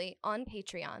especially on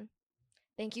Patreon.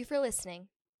 Thank you for listening.